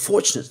is,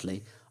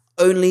 unfortunately,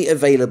 only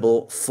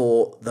available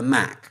for the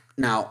Mac.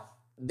 Now,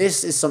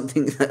 this is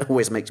something that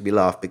always makes me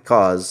laugh,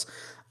 because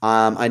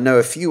I know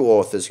a few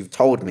authors who've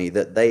told me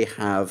that they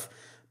have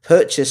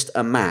purchased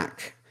a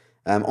Mac,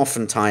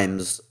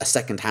 oftentimes a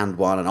second-hand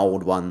one, an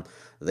old one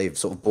they've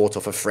sort of bought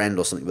off a friend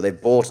or something, but they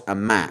bought a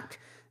Mac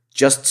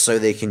just so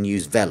they can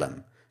use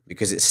Vellum,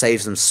 because it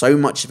saves them so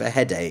much of a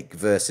headache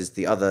versus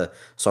the other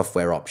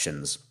software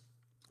options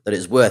that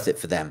it's worth it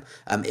for them.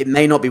 It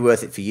may not be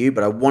worth it for you,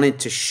 but I wanted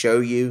to show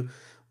you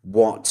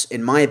what,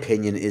 in my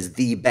opinion, is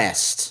the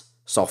best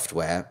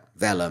software,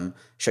 Vellum,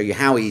 show you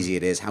how easy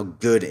it is, how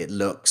good it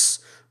looks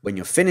when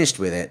you're finished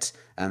with it,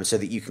 so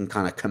that you can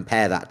kind of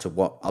compare that to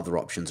what other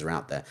options are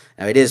out there.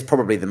 Now, it is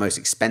probably the most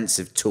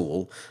expensive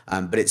tool,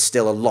 but it's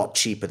still a lot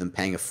cheaper than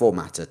paying a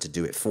formatter to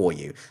do it for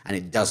you, and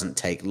it doesn't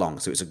take long.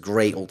 So it's a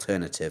great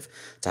alternative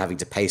to having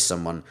to pay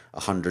someone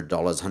 $100,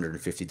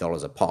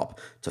 $150 a pop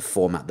to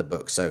format the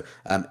book. So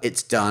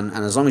it's done,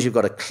 and as long as you've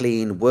got a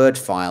clean Word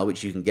file,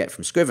 which you can get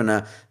from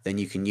Scrivener, then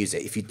you can use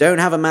it. If you don't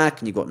have a Mac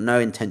and you've got no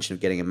intention of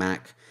getting a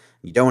Mac,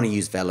 you don't want to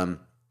use Vellum,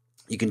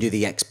 you can do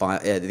the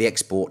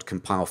export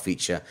compile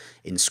feature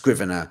in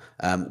Scrivener.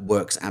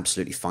 Works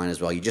absolutely fine as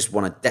well. You just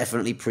want to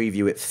definitely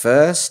preview it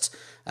first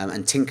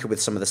and tinker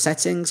with some of the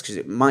settings, because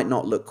it might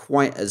not look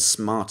quite as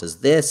smart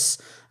as this,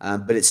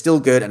 but it's still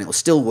good and it will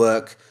still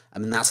work. I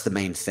mean, that's the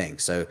main thing.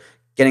 So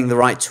Getting the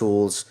right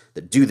tools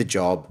that do the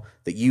job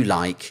that you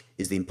like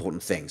is the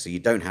important thing. So you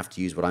don't have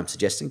to use what I'm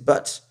suggesting,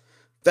 but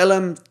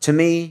Vellum, to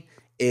me,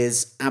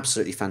 is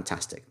absolutely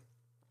fantastic.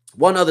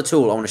 One other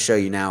tool I want to show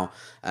you now,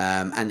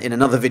 and in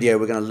another video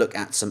we're going to look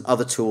at some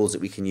other tools that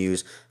we can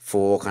use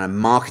for kind of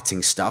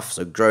marketing stuff,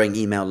 so growing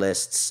email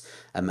lists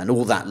and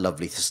all that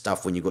lovely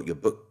stuff when you've got your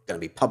book going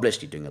to be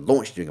published, you're doing a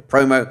launch, you're doing a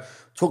promo.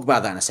 Talk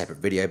about that in a separate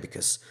video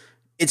because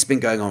it's been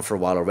going on for a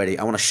while already.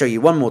 I want to show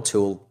you one more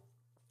tool,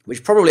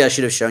 which probably I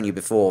should have shown you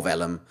before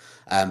Vellum,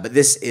 but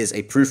this is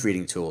a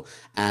proofreading tool.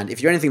 And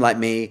if you're anything like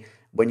me,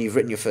 when you've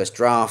written your first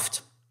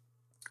draft,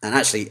 and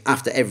actually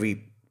after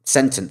every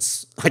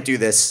sentence I do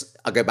this,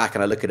 I go back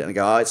and I look at it and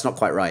go, oh, it's not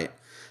quite right.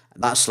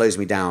 That slows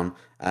me down.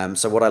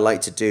 So what I like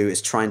to do is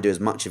try and do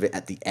as much of it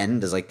at the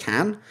end as I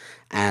can,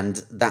 and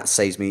that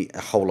saves me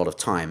a whole lot of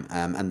time.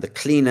 And the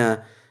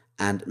cleaner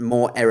and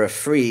more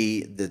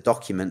error-free the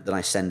document that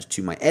I send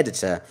to my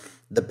editor,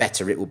 the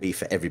better it will be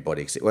for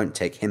everybody, because it won't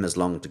take him as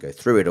long to go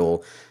through it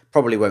all,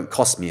 probably won't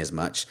cost me as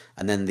much,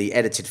 and then the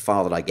edited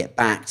file that I get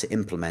back to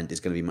implement is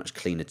going to be much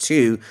cleaner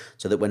too,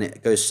 so that when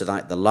it goes to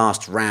like the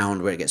last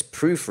round where it gets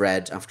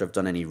proofread after I've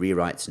done any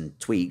rewrites and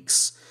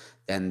tweaks,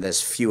 then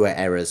there's fewer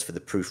errors for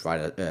the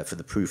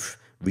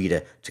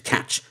proofreader to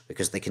catch,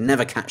 because they can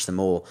never catch them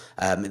all.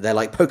 They're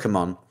like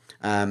Pokemon.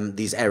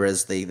 These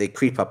errors, they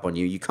creep up on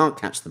you. You can't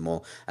catch them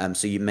all,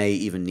 so you may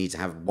even need to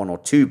have one or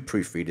two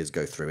proofreaders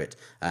go through it.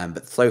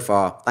 But so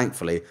far,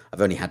 thankfully,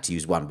 I've only had to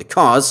use one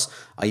because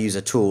I use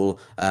a tool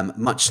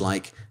much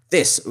like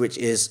this, which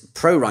is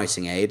Pro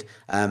Writing Aid.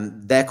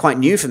 They're quite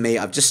new for me.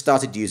 I've just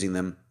started using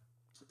them.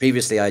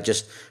 Previously, I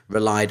just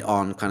relied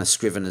on kind of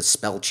Scrivener's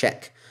spell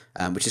check,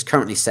 which is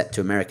currently set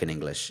to American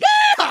English. Yeah!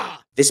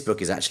 This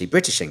book is actually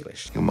British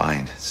English. Your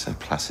mind, so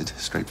placid,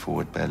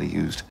 straightforward, barely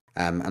used.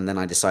 And then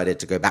I decided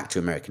to go back to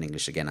American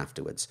English again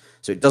afterwards.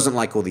 So it doesn't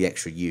like all the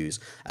extra U's.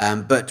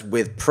 But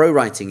with Pro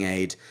Writing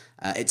Aid,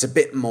 it's a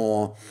bit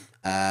more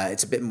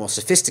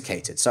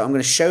sophisticated. So I'm going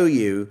to show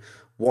you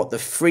what the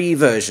free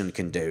version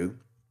can do,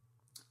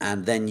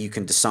 and then you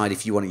can decide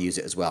if you want to use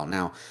it as well.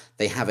 Now,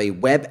 they have a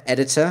web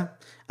editor,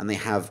 and they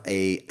have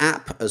a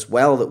app as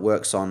well that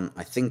works on,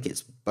 I think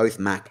it's both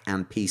Mac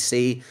and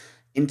PC,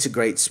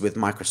 integrates with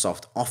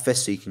Microsoft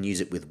Office, so you can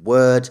use it with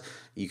Word.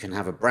 You can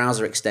have a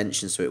browser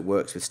extension, so it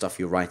works with stuff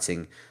you're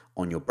writing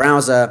on your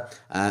browser.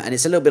 And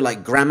it's a little bit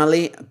like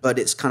Grammarly, but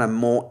it's kind of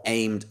more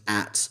aimed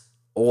at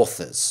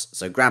authors.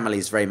 So Grammarly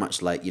is very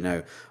much like, you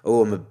know,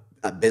 oh, I'm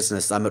at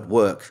business, I'm at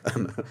work.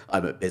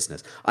 I'm at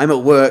business. I'm at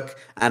work,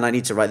 and I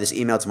need to write this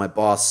email to my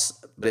boss,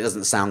 but it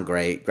doesn't sound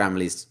great.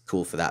 Grammarly's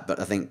cool for that. But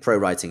I think Pro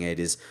Writing Aid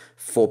is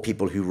for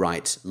people who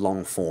write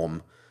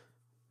long-form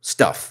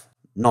stuff,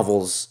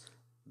 novels,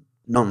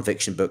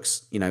 non-fiction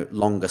books, you know,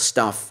 longer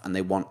stuff, and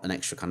they want an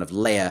extra kind of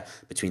layer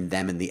between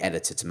them and the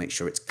editor to make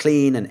sure it's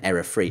clean and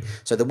error-free.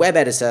 So the web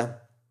editor,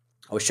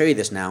 I'll show you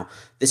this now.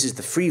 This is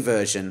the free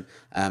version,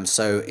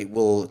 so it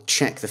will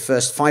check the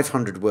first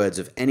 500 words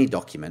of any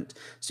document,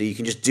 so you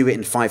can just do it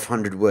in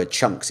 500-word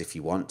chunks if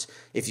you want.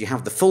 If you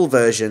have the full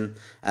version,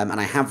 and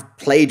I have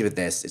played with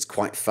this, it's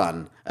quite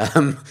fun,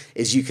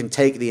 is you can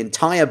take the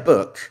entire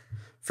book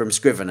from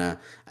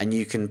Scrivener and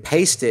you can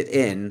paste it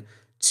in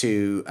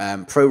to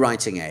Pro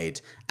Writing Aid,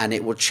 and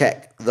it will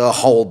check the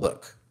whole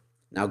book.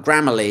 Now,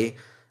 Grammarly,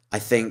 I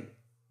think,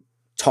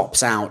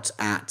 tops out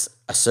at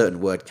a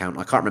certain word count.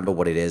 I can't remember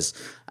what it is,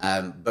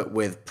 but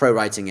with Pro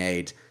Writing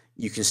Aid,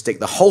 you can stick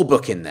the whole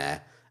book in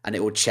there, and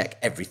it will check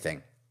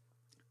everything.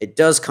 It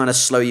does kind of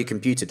slow your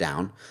computer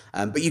down,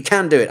 but you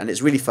can do it, and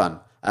it's really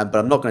fun. But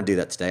I'm not going to do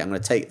that today. I'm going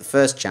to take the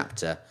first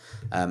chapter,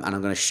 and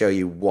I'm going to show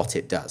you what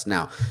it does.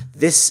 Now,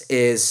 this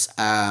has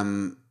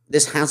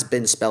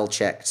been spell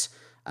checked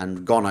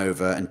and gone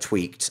over and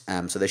tweaked,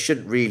 so there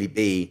shouldn't really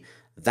be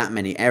that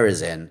many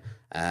errors in,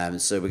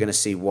 so we're going to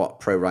see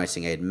what Pro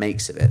Writing Aid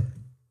makes of it.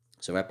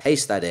 So I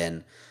paste that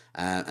in,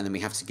 and then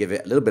we have to give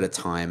it a little bit of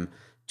time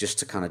just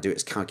to kind of do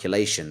its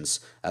calculations,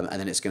 and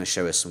then it's going to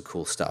show us some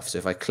cool stuff. So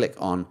if I click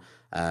on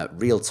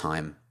real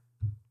time,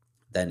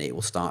 then it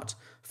will start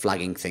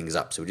flagging things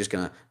up. So we're just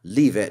going to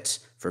leave it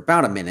for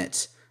about a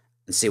minute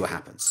and see what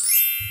happens.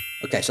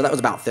 Okay, so that was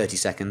about 30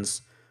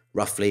 seconds,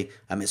 roughly.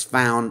 It's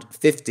found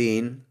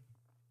 15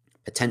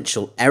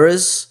 potential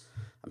errors.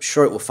 I'm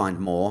sure it will find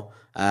more,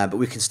 but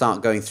we can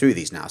start going through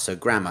these now. So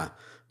grammar,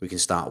 we can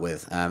start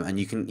with, and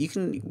you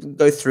can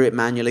go through it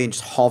manually and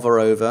just hover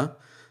over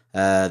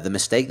the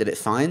mistake that it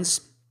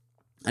finds,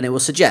 and it will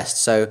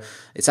suggest. So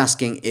it's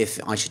asking if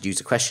I should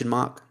use a question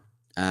mark.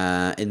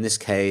 In this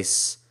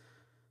case,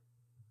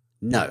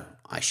 no,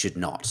 I should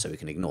not. So we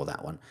can ignore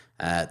that one.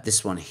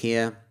 This one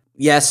here.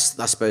 Yes,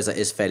 I suppose that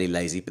is fairly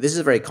lazy, but this is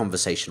a very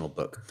conversational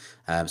book,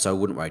 so I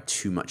wouldn't worry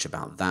too much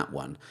about that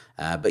one.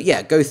 But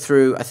yeah, go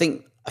through. I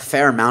think a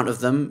fair amount of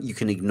them you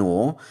can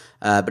ignore,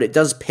 but it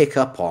does pick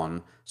up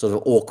on sort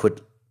of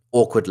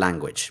awkward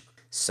language.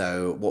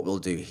 So what we'll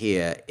do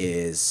here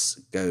is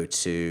go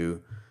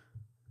to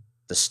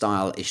the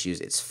style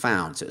issues it's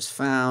found. So it's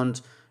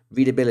found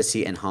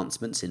readability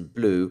enhancements in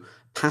blue,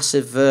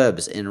 passive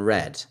verbs in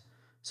red.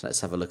 So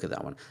let's have a look at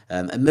that one.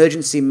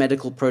 Emergency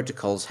medical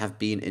protocols have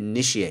been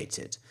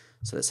initiated.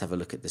 So let's have a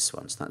look at this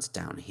one. So that's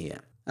down here.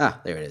 Ah,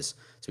 there it is.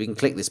 So we can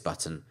click this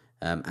button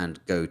and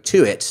go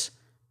to it,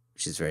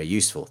 which is very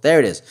useful. There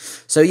it is.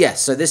 So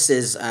yes, so this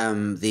is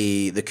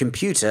the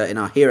computer in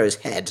our hero's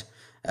head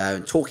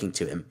talking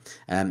to him,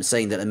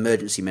 saying that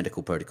emergency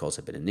medical protocols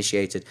have been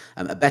initiated.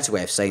 A better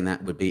way of saying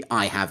that would be,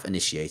 I have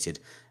initiated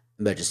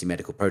emergency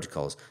medical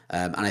protocols.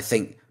 And I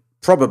think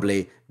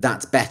probably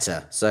that's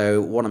better.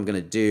 So what I'm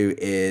going to do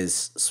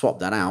is swap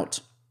that out.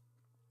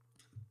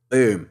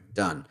 Boom,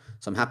 done.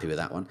 So I'm happy with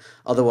that one.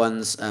 Other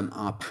ones,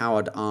 our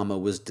powered armor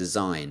was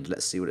designed.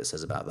 Let's see what it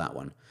says about that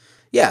one.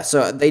 Yeah,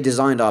 so they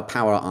designed our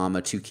power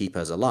armor to keep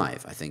us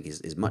alive, I think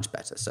is much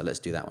better. So let's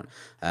do that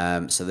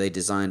one. So they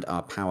designed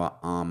our power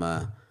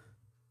armor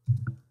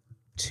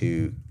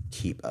to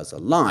keep us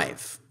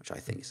alive, which I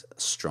think is a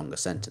stronger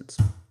sentence.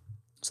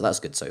 So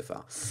that's good so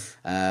far.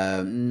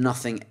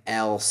 Nothing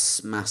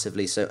else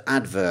massively. So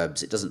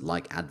adverbs, it doesn't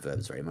like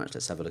adverbs very much.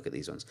 Let's have a look at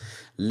these ones.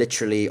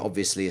 Literally,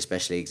 obviously,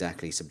 especially,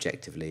 exactly,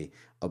 subjectively,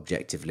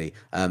 objectively.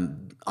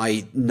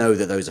 I know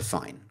that those are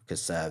fine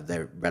because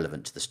they're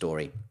relevant to the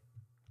story.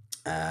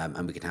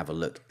 And we can have a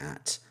look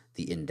at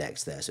the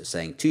index there. So it's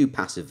saying 2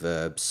 passive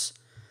verbs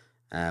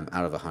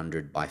out of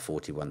 100 by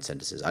 41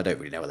 sentences. I don't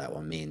really know what that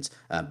one means.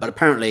 But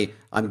apparently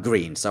I'm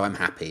green, so I'm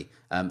happy.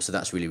 So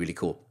that's really, really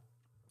cool.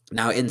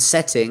 Now, in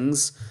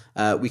settings,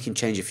 we can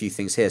change a few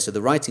things here. So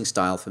the writing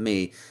style for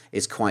me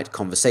is quite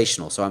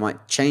conversational. So I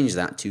might change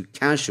that to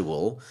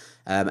casual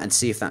and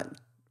see if that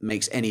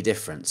makes any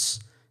difference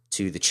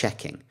to the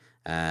checking.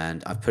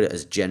 And I've put it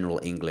as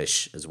general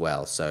English as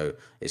well. So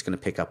it's going to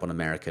pick up on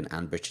American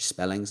and British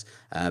spellings.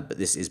 But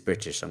this is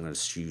British. So I'm going to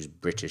choose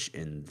British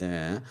in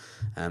there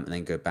and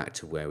then go back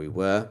to where we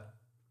were.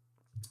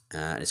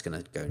 And it's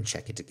going to go and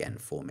check it again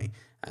for me.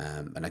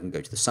 And I can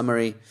go to the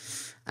summary,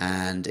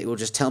 and it will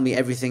just tell me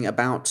everything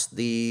about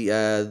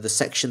the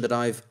section that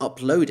I've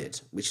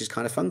uploaded, which is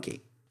kind of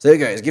funky. So there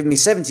you go. It's given me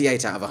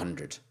 78 out of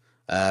 100.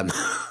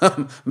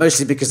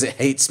 Mostly because it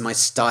hates my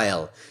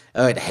style.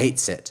 Oh, it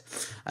hates it.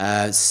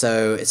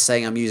 So it's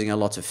saying I'm using a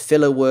lot of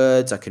filler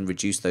words. I can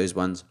reduce those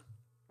ones.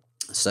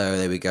 So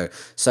there we go.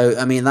 So,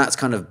 I mean, that's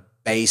kind of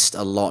based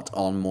a lot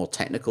on more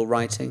technical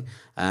writing.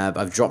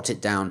 I've dropped it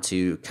down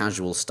to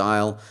casual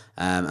style.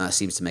 And that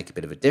seems to make a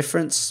bit of a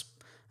difference.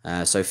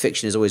 So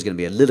fiction is always going to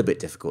be a little bit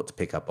difficult to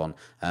pick up on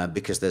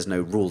because there's no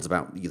rules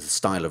about the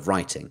style of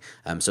writing.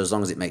 So as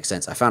long as it makes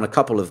sense. I found a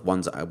couple of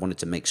ones that I wanted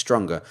to make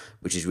stronger,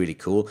 which is really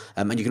cool.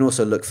 And you can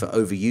also look for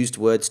overused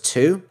words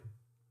too.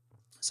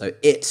 So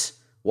it,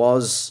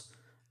 was,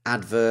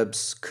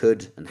 adverbs,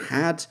 could, and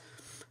had,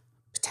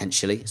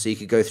 potentially. So you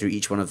could go through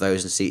each one of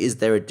those and see, is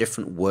there a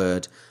different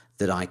word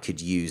that I could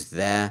use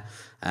there?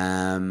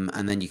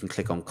 And then you can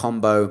click on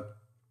combo,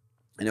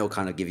 and it'll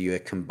kind of give you a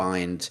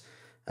combined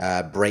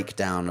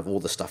breakdown of all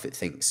the stuff it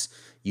thinks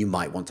you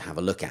might want to have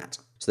a look at.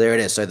 So there it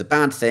is. So the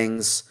bad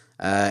things,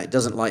 it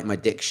doesn't like my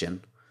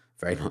diction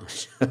very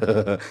much.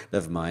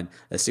 Never mind.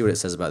 Let's see what it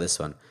says about this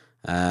one.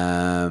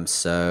 No,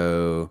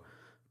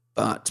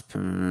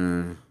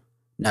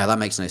 that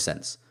makes no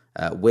sense.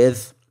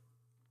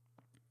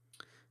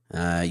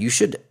 You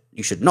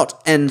should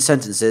not end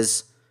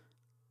sentences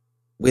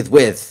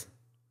with,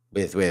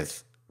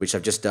 which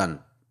I've just done.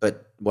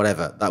 But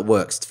whatever, that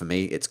works for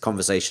me. It's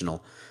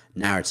conversational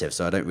narrative,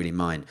 so I don't really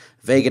mind.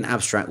 Vague and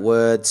abstract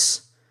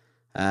words.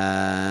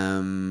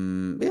 Yeah,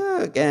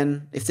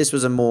 again, if this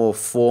was a more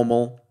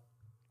formal,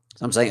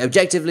 so I'm saying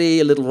objectively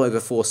a little over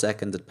 4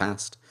 seconds had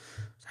passed.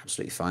 It's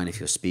absolutely fine if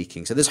you're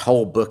speaking. So this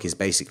whole book is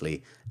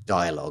basically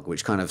dialogue,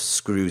 which kind of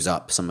screws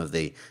up some of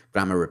the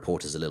grammar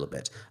reporters a little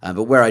bit.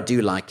 But where I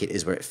do like it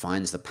is where it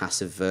finds the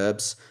passive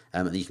verbs,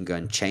 and you can go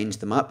and change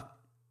them up,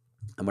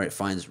 and where it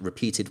finds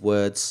repeated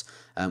words,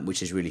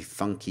 which is really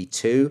funky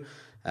too.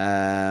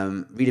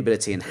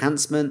 Readability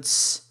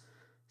enhancements.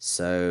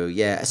 So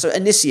yeah, so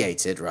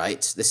initiated,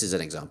 right? This is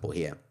an example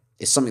here.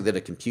 It's something that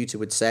a computer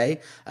would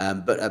say,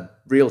 but a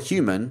real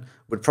human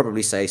would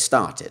probably say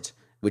started,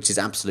 which is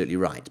absolutely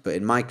right. But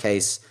in my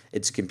case,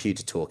 it's a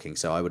computer talking,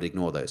 so I would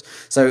ignore those.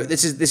 So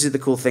this is the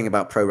cool thing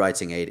about Pro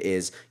Writing Aid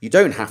is you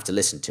don't have to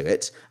listen to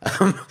it,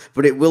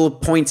 but it will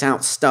point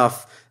out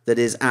stuff that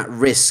is at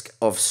risk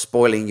of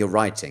spoiling your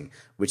writing,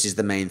 which is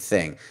the main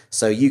thing.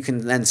 So you can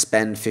then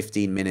spend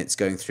 15 minutes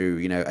going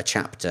through, a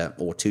chapter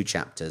or 2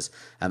 chapters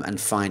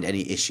and find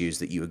any issues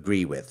that you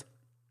agree with.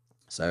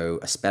 So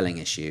a spelling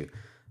issue,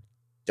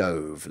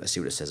 dove. Let's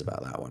see what it says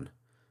about that one.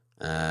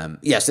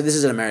 Yeah, so this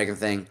is an American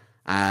thing.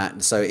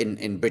 So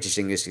in British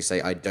English, you say,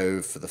 I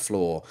dove for the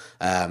floor.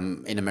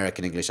 In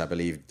American English, I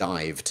believe,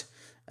 dived.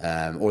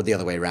 Or the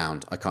other way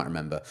around, I can't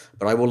remember.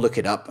 But I will look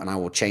it up and I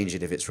will change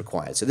it if it's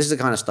required. So this is the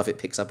kind of stuff it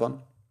picks up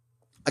on.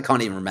 I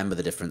can't even remember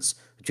the difference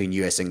between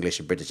US English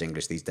and British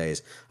English these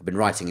days. I've been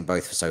writing in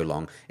both for so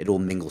long, it all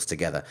mingles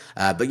together.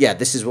 But yeah,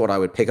 this is what I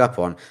would pick up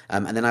on,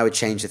 and then I would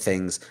change the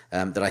things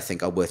that I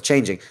think are worth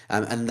changing.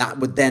 And that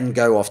would then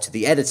go off to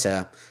the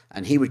editor,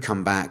 and he would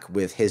come back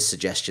with his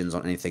suggestions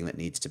on anything that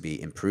needs to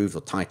be improved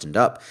or tightened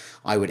up.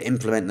 I would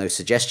implement those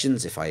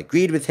suggestions if I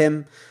agreed with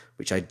him,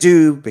 which I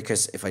do,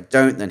 because if I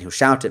don't, then he'll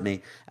shout at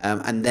me.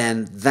 And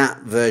then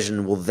that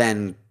version will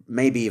then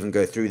maybe even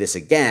go through this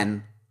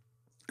again,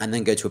 and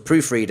then go to a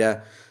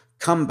proofreader,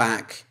 come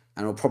back,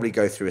 and we'll probably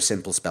go through a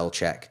simple spell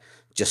check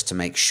just to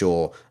make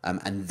sure,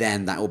 and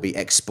then that will be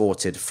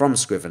exported from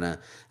Scrivener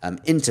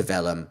into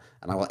Vellum,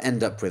 and I will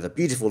end up with a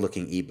beautiful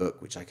looking ebook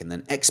which I can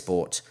then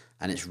export,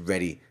 and it's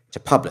ready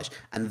to publish.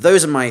 And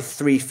those are my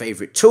 3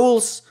 favorite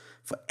tools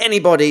for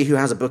anybody who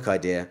has a book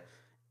idea.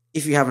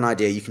 If you have an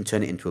idea, you can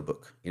turn it into a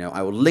book. You know,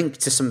 I will link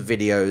to some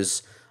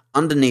videos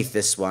underneath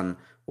this one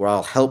where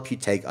I'll help you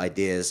take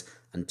ideas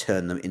and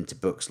turn them into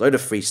books. Load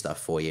of free stuff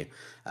for you.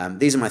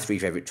 These are my 3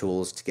 favorite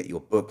tools to get your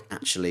book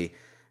actually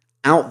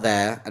out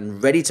there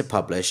and ready to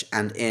publish.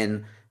 And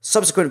in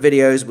subsequent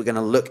videos, we're going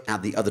to look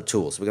at the other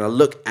tools. We're going to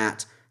look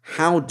at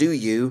how do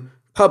you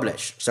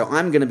publish. So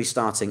I'm going to be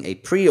starting a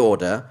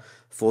pre-order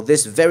for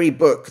this very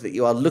book that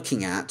you are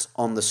looking at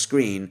on the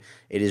screen.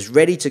 It is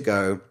ready to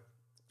go.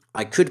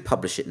 I could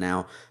publish it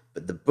now,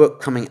 but the book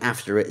coming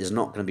after it is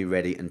not going to be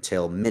ready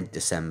until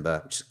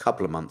mid-December, which is a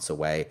couple of months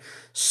away.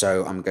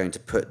 So I'm going to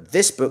put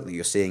this book that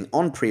you're seeing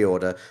on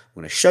pre-order. I'm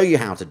going to show you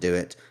how to do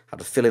it, how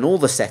to fill in all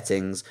the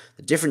settings,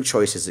 the different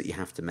choices that you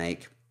have to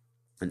make,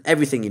 and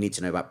everything you need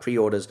to know about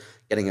pre-orders,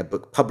 getting a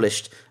book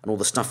published, and all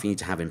the stuff you need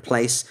to have in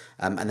place.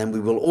 And then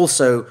we will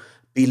also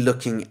be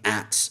looking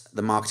at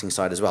the marketing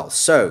side as well.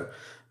 So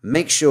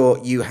make sure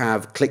you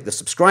have clicked the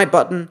subscribe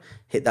button,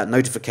 hit that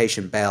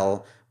notification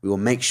bell. We will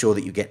make sure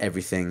that you get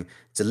everything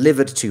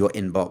delivered to your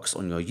inbox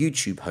on your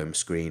YouTube home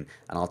screen,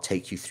 and I'll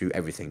take you through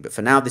everything. But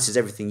for now, this is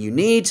everything you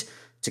need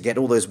to get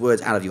all those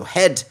words out of your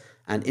head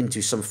and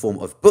into some form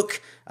of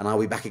book, and I'll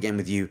be back again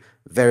with you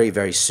very,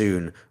 very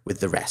soon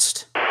with the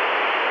rest.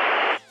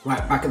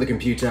 Right, back at the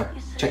computer,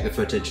 check the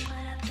footage.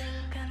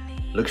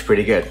 Looks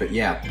pretty good, but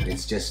yeah,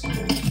 it's just,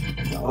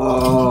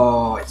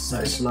 oh, it's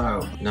so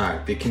slow. No,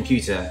 the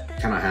computer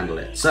cannot handle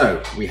it.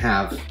 So we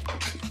have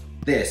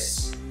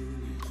this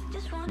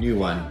new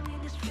one,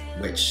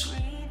 which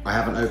I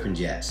haven't opened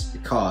yet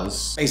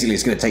because basically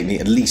it's going to take me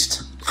at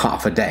least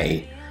half a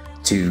day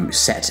to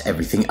set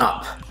everything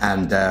up,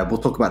 and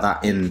we'll talk about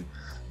that in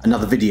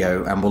another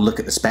video, and we'll look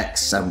at the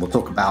specs, and we'll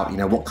talk about, you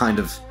know, what kind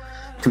of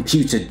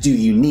computer do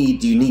you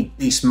need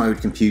beast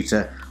mode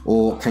computer,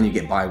 or can you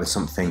get by with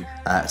something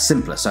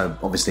simpler? So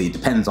obviously it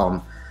depends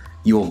on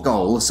your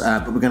goals,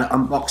 but we're going to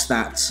unbox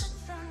that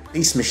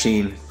beast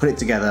machine, put it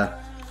together,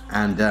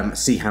 and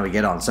see how we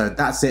get on. So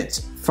that's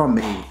it from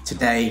me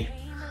today.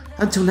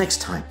 Until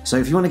next time. So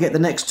if you want to get the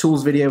next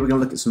tools video, we're going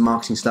to look at some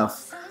marketing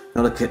stuff.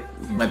 We're going to look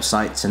at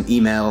websites and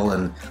email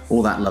and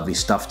all that lovely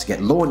stuff to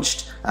get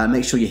launched.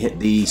 Make sure you hit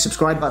the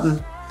subscribe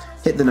button,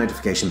 hit the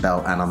notification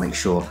bell, and I'll make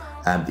sure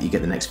that you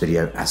get the next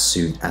video as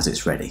soon as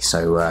it's ready.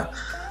 So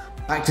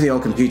back to the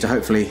old computer.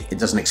 Hopefully it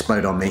doesn't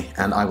explode on me,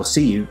 and I will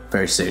see you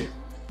very soon.